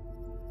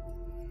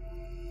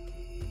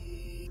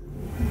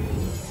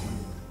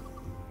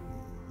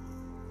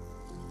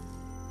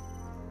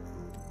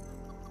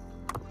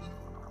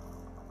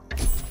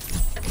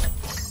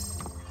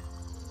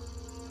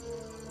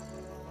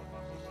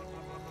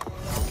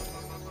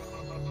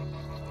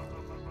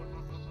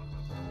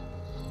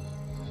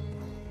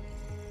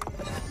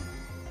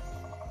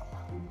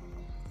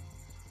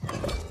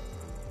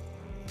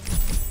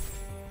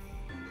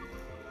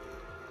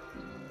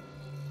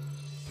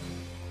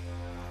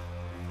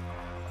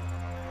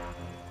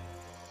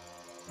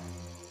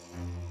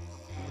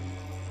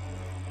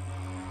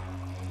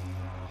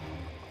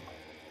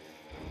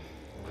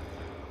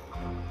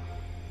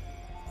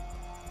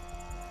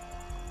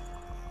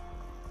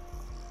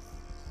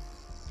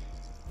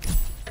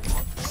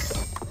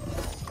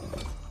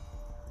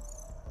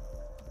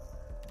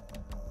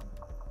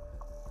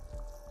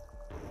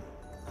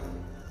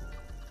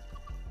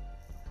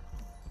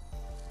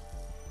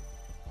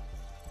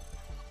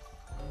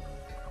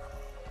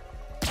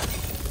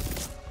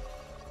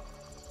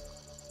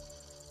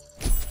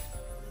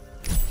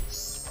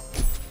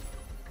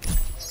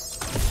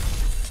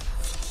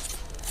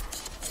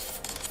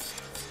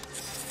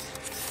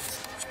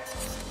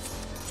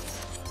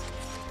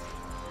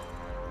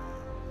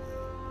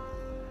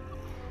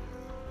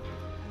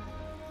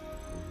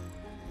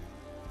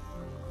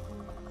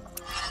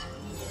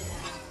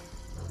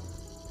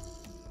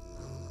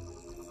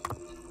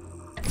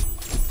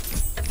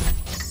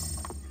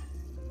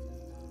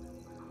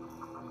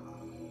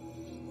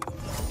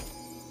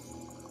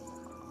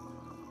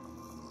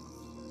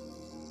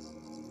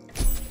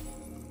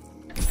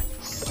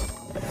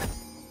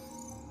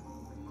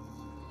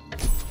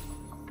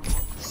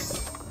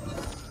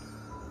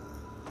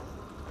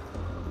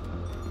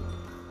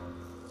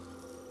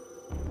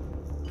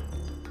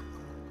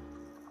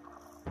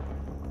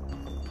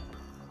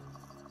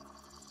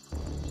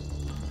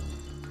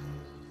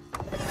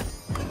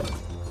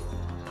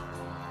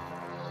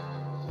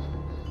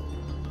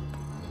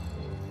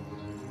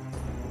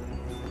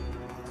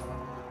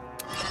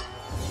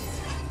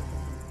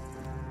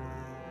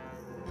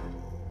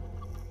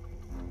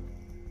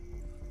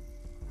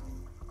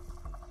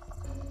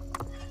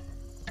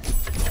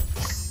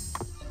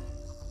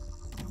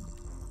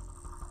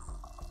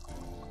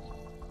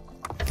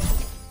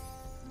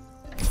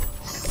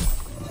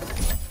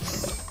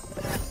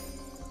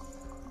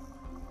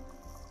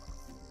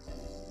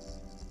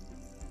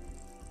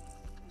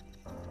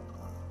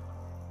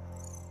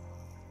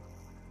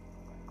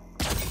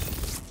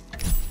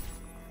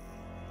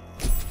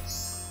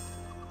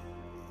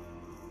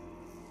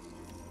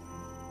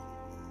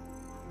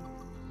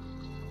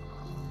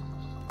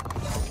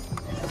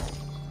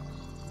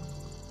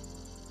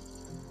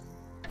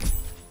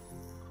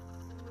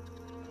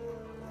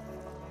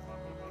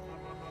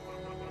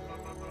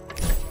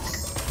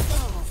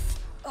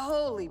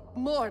 Holy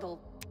mortal.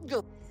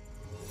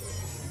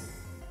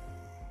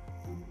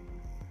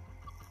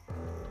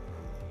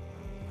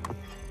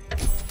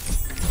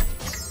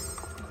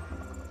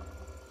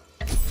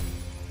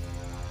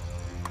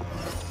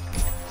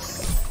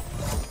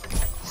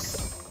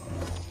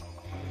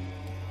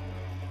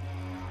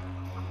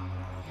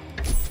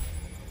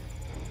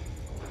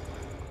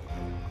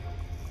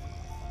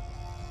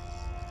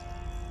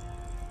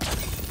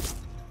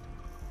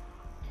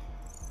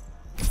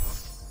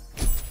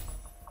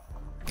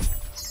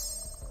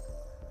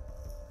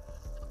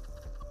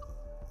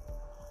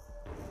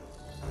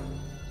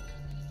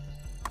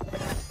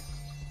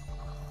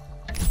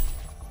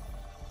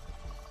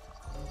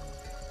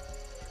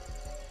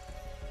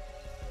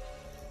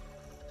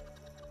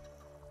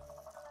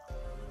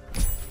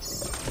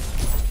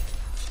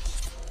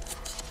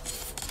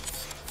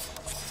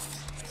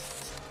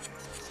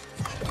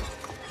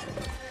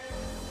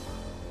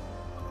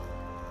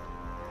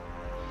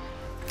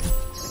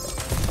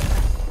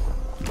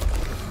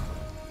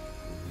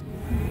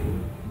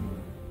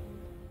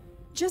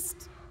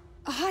 Just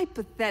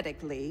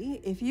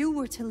hypothetically, if you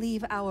were to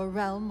leave our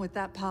realm with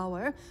that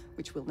power,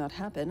 which will not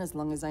happen as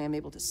long as I am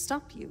able to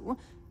stop you,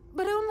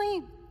 but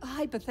only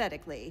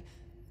hypothetically,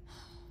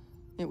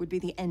 it would be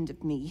the end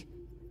of me.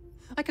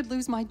 I could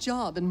lose my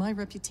job and my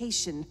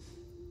reputation.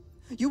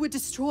 You would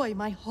destroy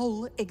my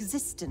whole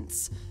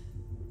existence.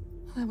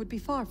 That would be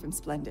far from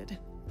splendid.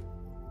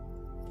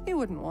 You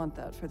wouldn't want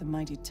that for the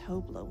mighty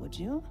Tobla, would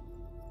you?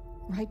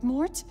 Right,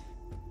 Mort?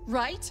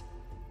 Right?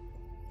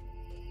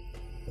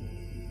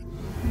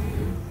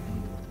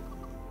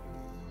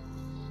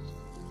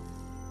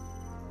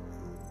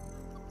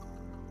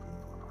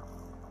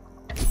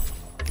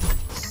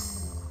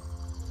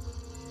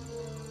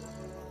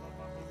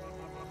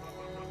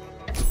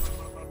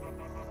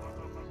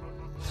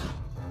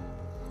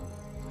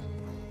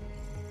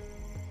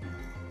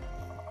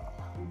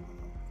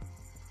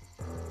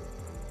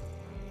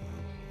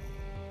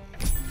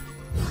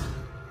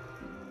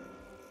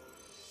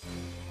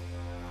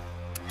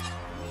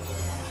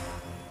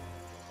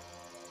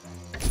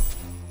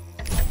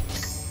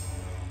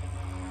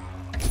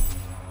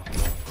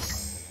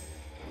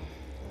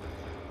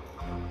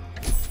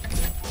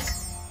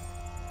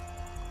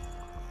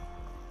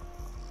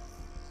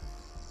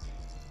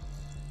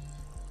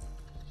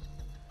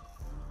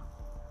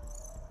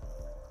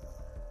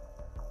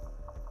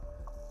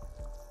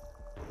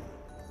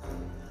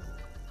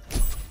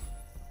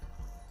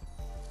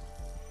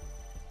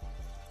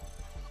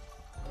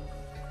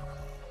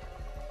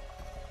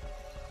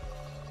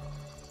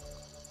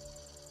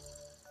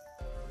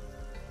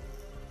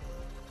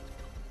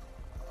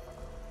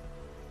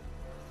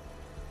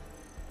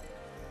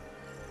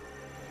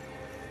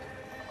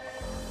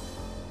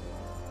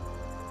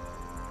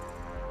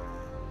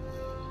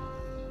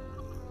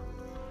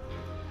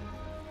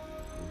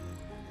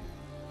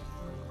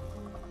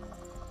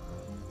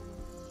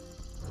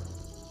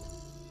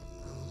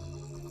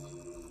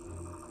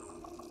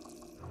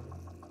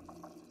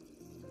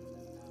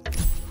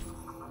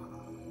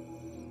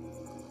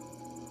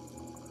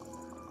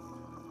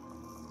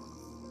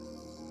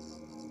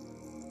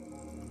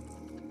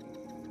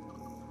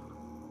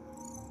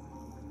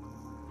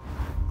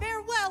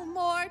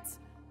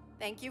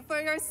 Thank you for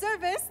your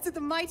service to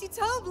the mighty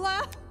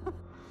Tobla!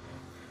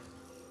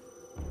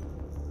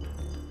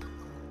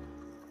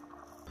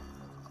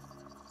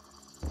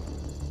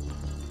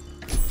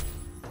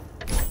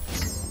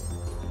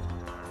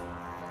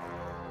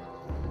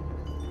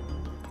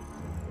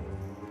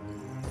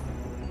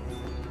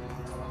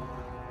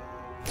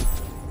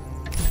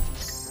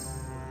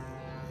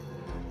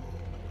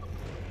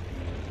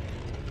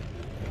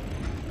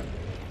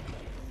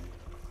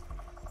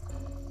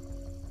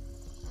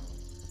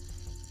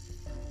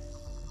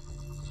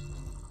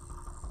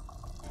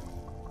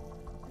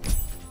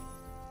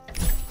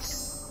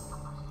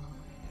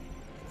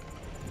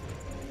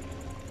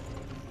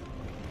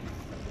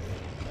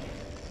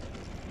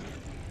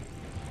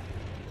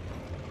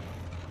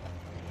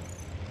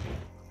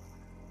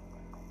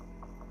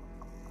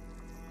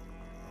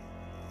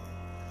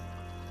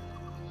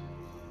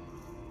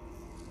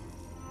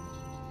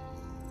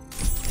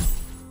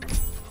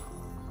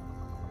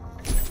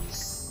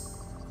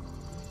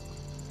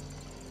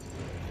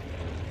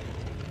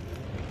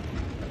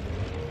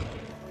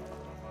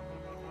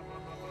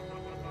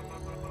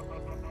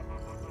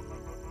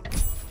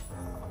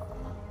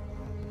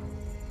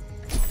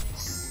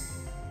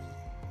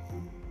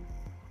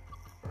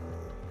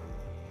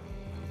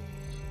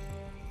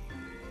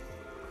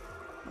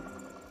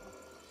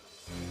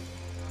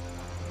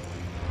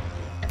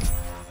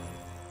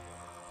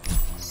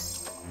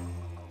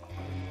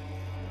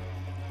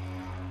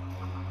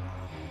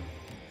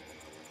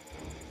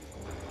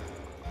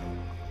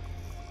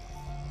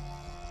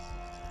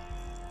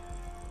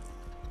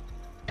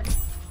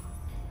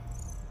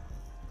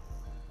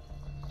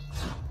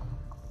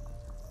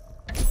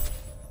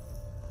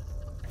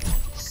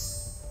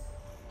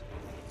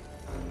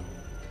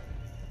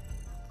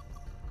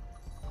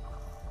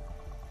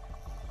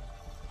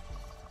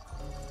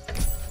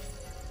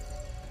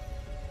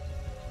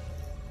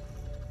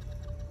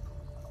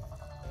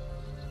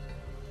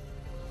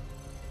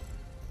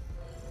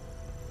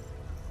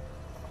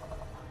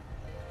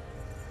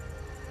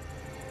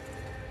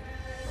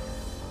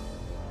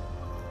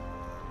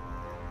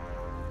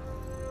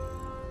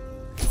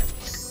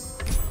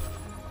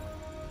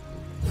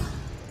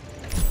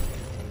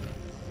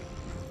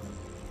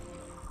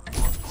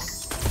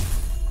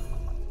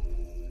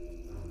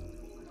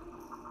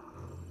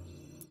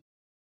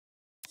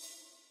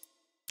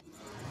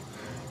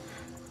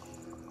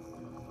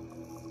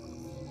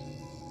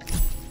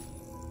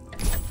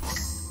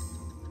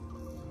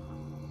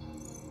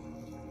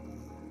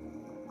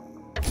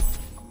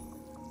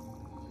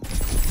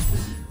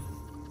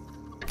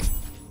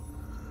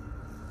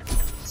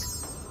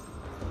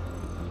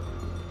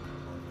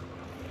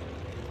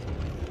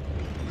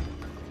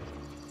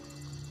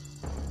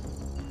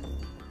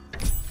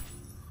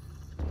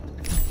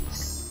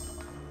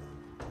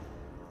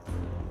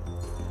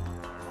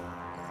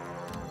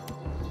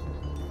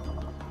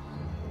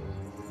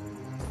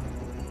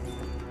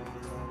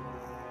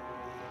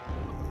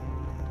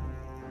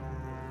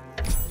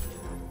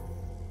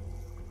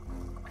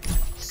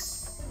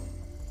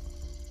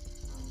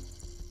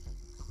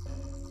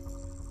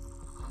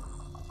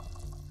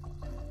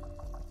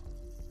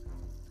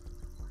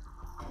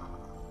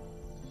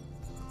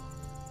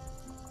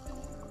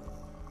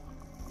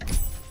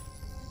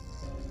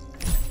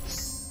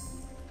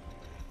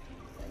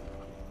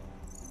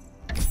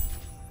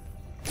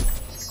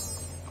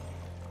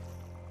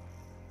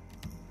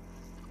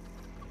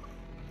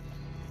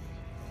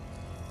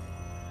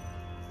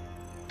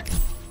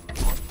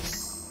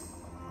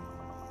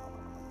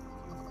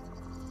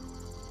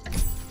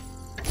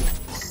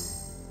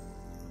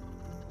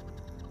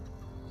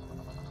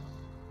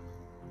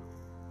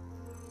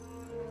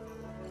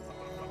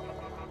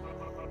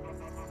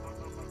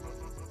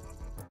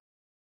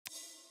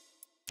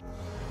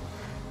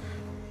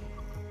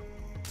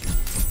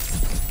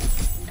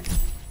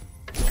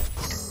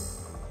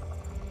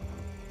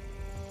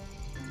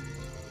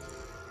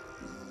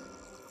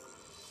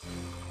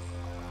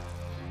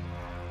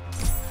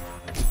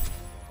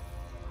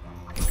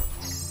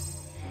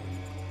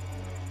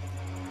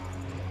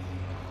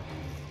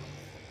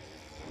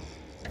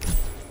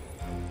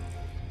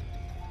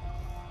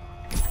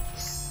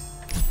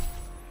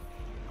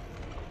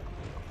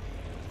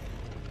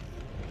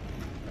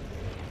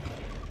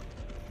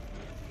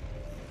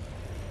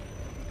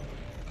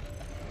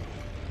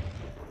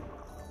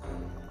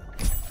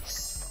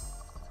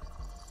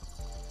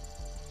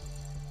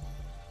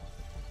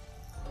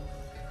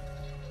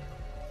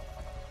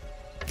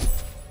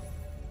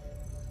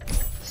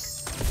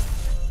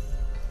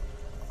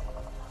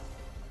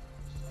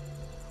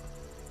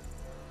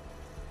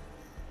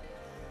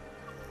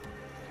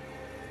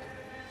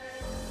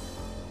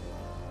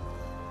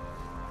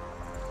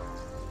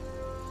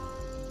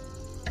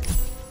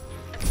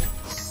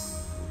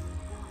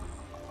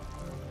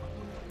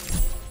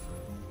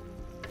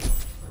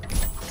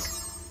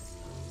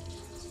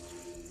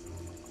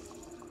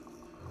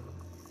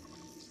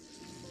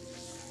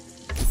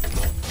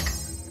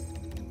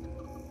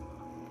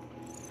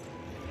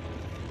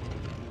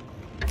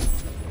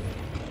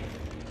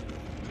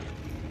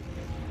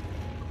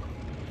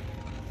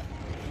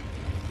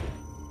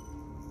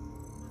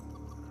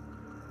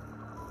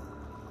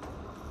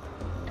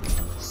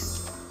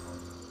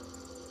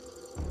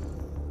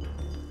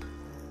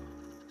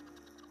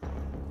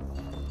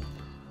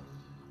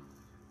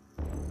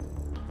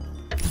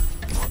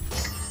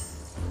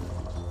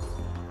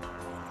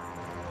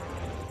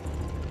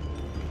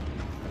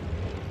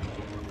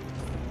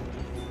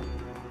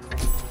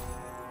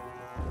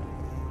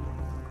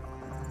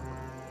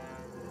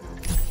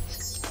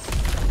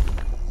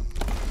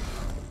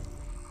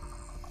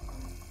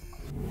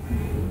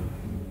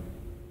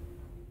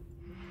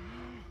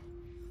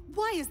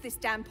 Why is this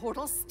damn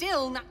portal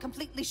still not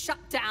completely shut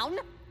down?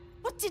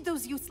 What did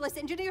those useless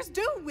engineers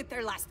do with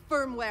their last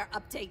firmware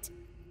update?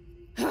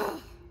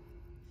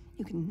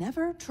 You can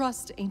never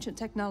trust ancient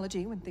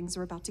technology when things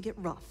are about to get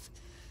rough.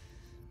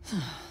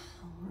 All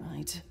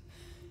right.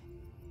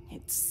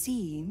 It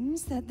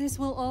seems that this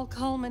will all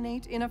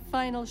culminate in a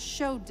final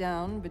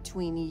showdown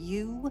between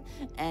you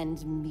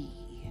and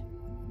me.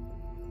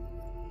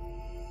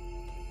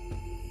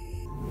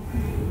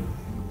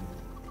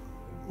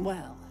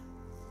 Well,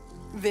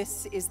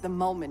 this is the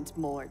moment,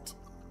 Mort.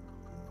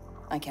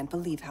 I can't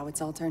believe how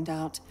it's all turned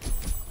out.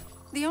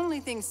 The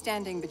only thing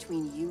standing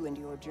between you and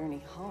your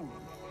journey home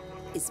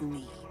is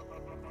me.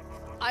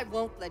 I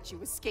won't let you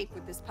escape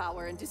with this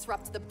power and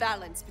disrupt the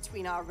balance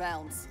between our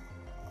realms.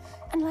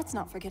 And let's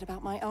not forget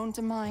about my own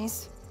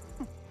demise.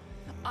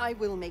 I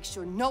will make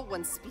sure no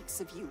one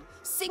speaks of you,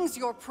 sings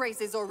your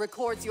praises, or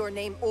records your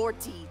name or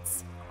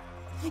deeds.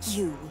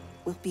 You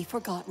will be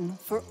forgotten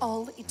for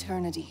all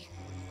eternity.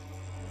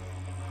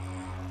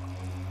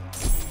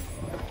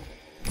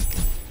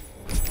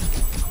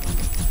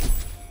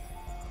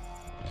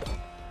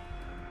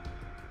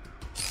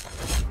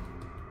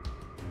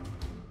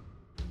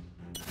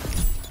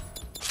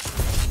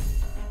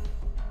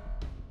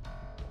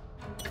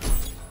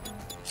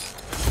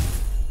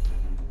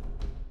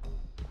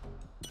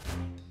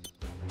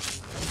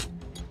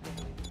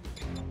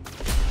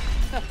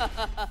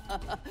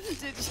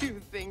 Did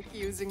you think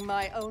using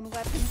my own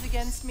weapons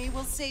against me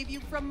will save you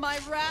from my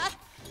wrath?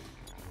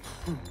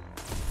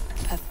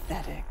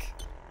 Pathetic.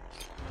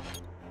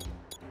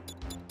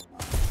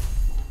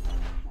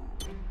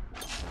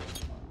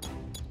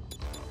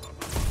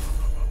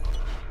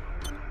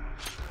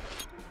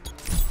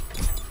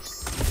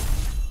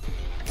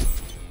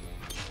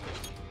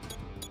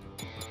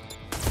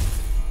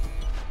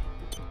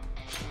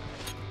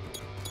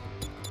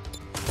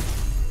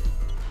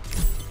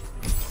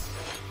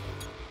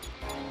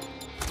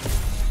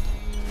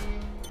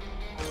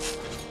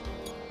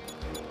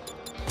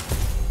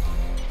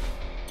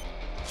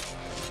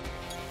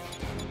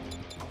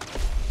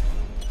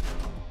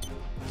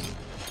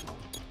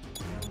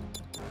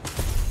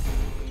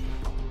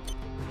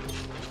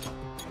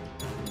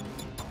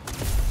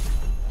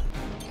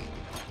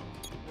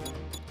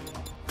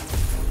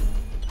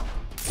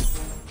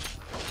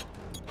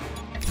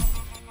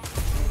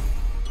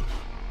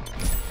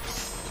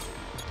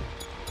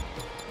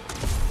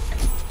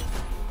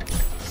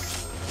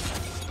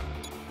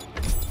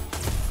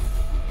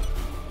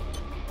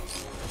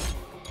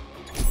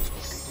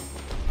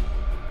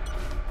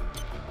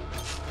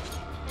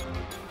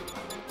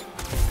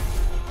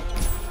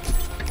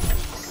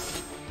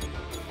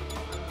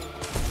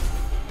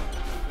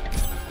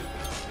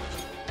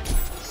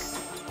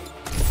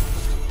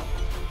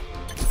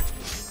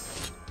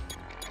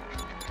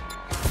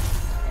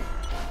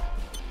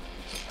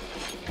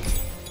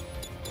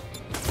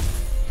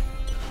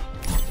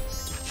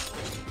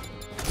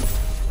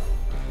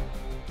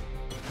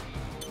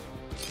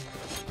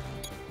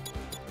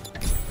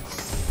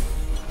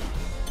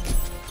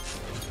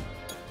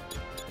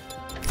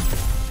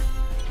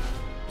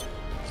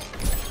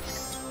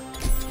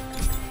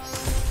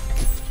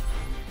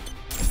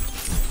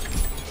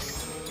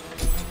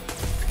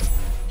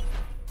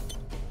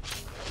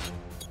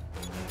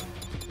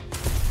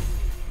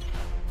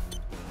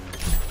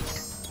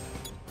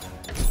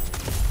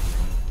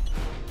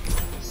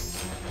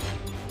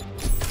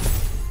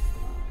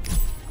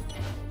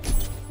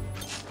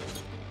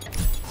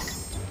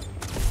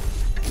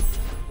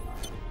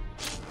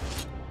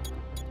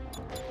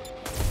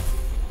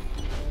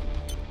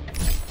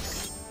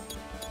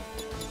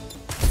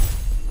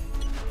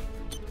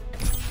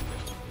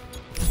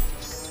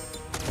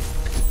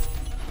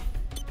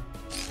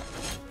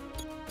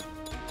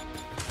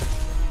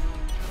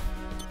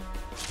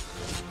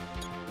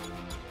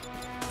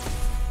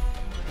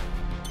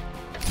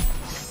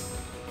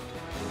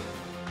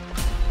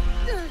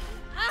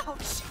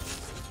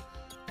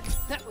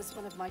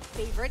 One of my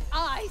favorite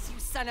eyes, you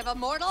son of a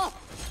mortal!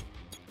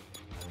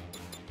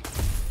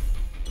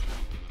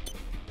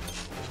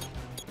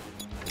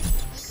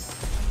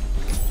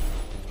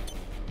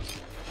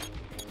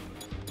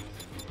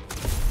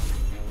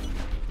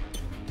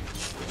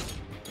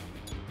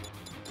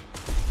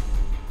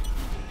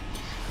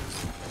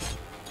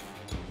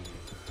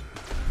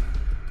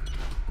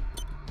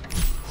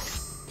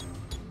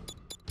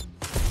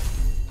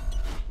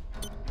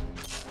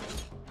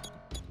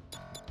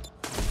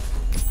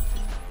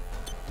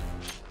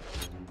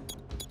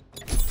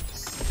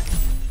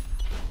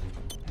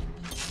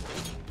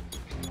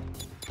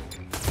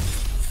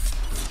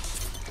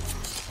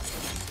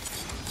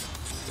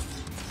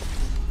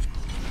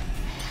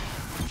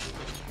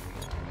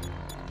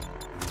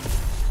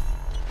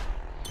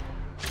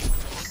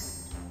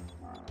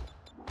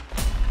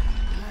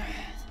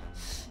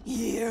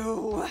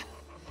 You!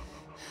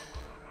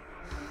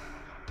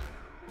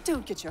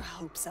 Don't get your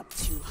hopes up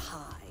too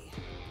high.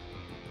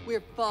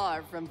 We're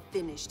far from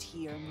finished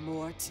here,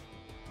 Mort.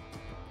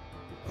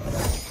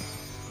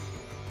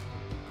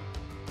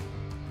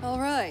 All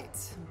right.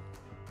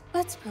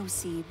 Let's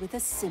proceed with a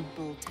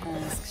simple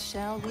task,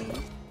 shall we?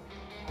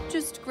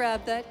 Just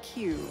grab that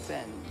cube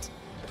and...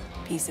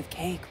 Piece of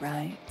cake,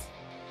 right?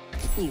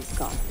 You've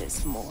got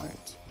this,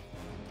 Mort.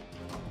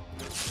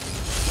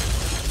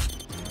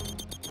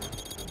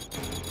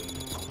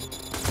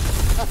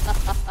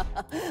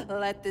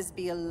 Let this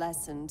be a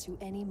lesson to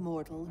any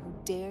mortal who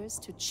dares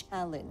to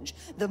challenge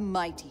the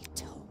mighty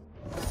Tobla.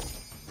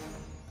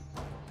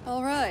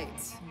 All right.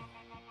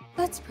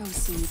 Let's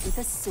proceed with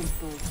a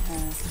simple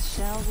task,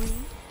 shall we?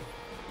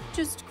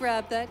 Just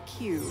grab that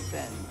cube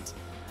and...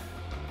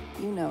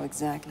 You know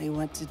exactly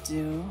what to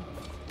do.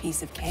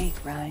 Piece of cake,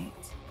 right?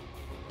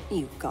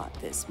 You've got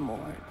this,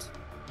 Mort.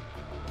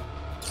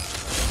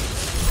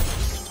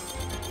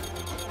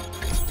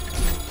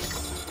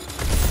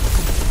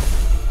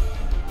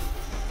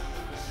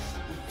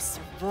 You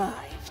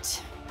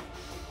survived.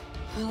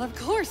 Well, of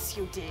course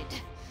you did.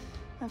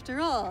 After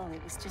all,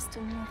 it was just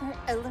another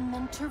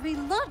elementary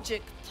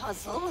logic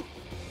puzzle.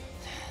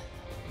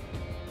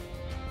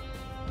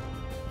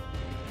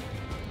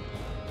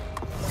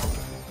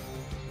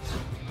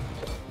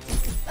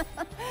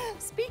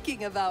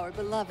 Speaking of our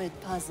beloved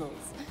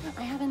puzzles,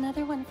 I have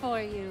another one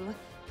for you.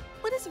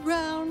 What is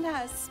round,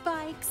 has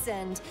spikes,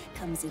 and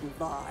comes in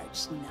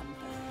large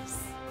numbers?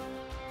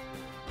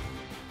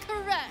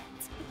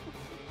 Correct!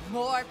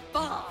 More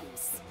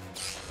bombs!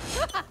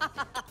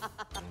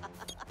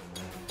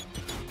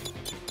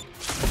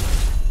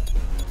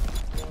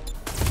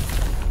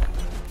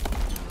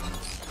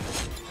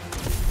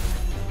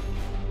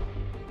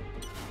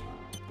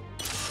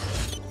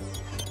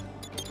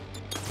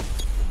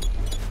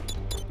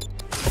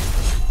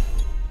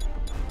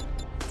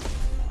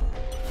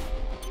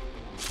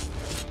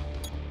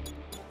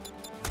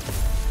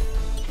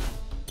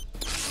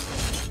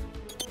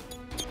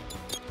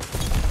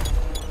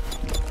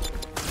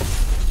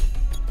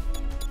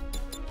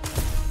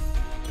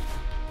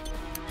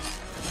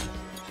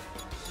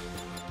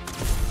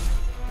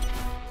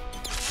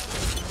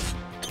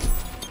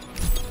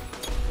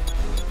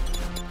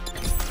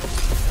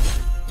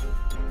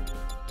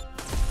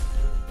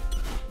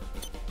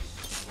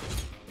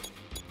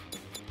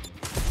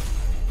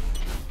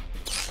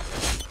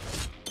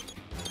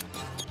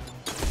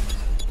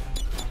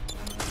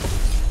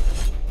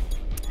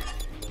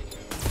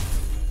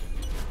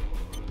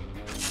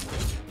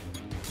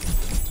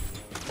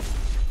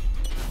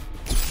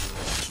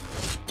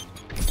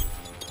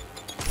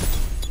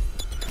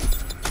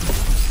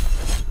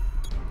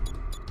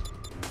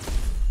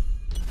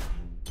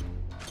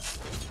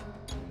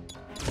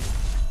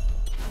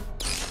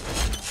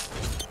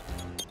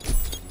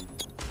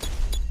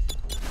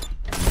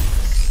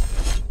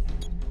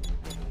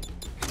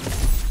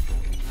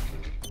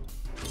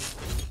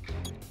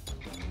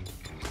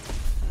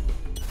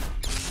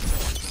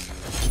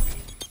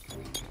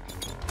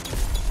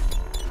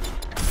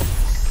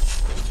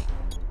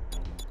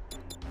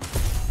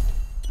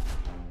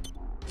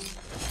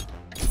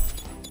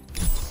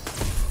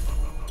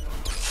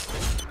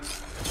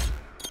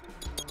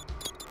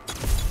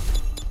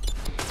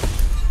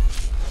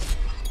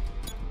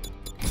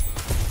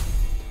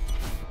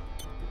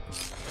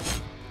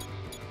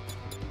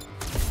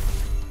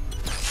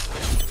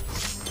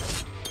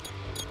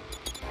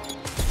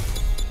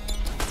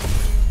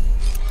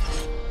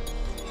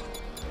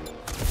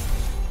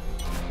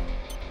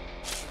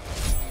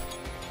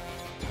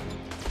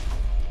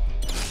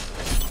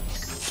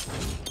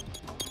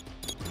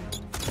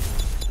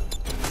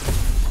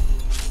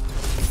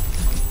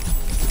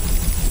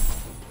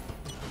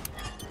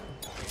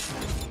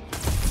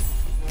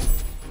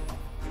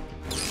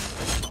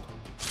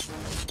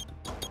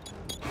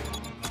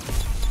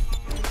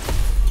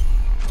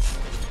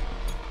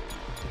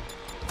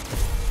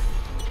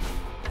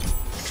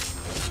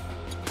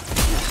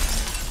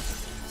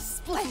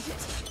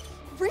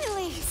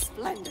 Really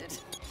splendid.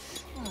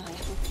 I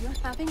hope you're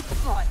having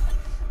fun,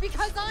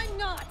 because I'm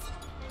not.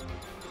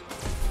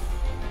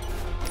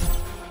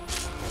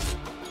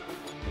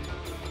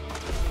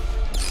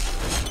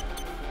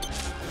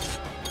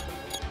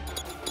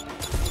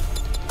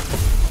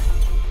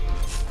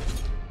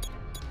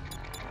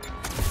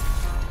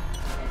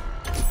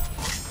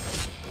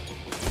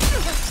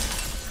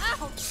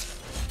 Ouch!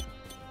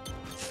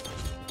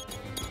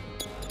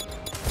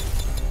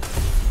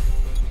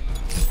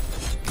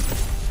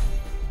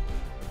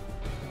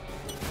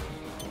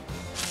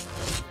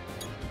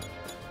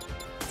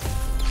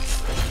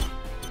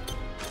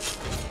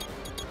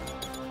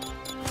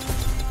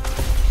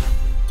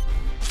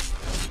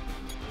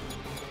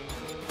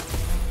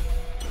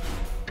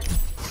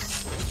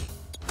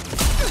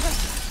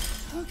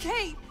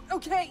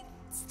 Okay,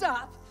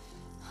 stop.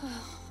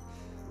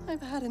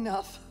 I've had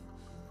enough.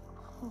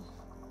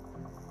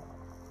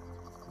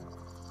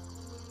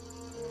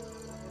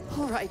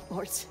 All right,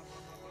 Mort.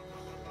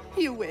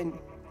 You win.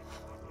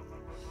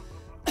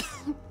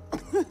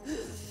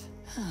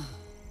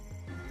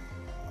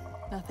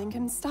 Nothing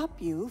can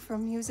stop you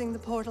from using the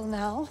portal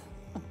now.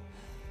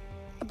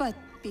 But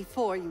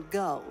before you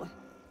go,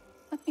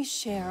 let me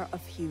share a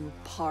few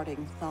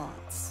parting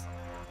thoughts.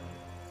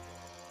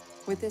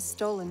 With this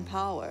stolen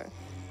power,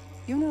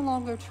 you no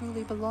longer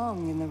truly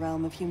belong in the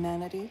realm of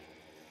humanity.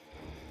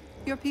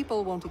 Your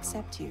people won't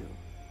accept you.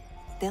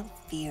 They'll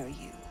fear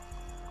you.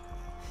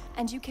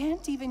 And you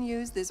can't even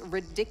use this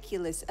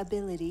ridiculous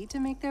ability to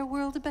make their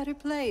world a better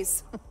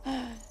place.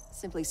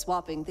 Simply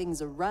swapping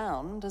things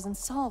around doesn't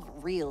solve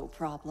real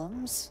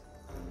problems.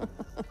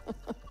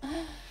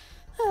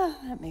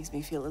 That makes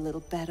me feel a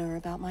little better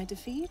about my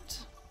defeat.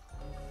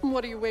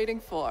 What are you waiting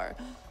for?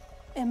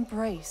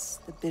 Embrace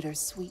the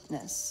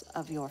bittersweetness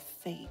of your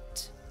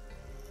fate.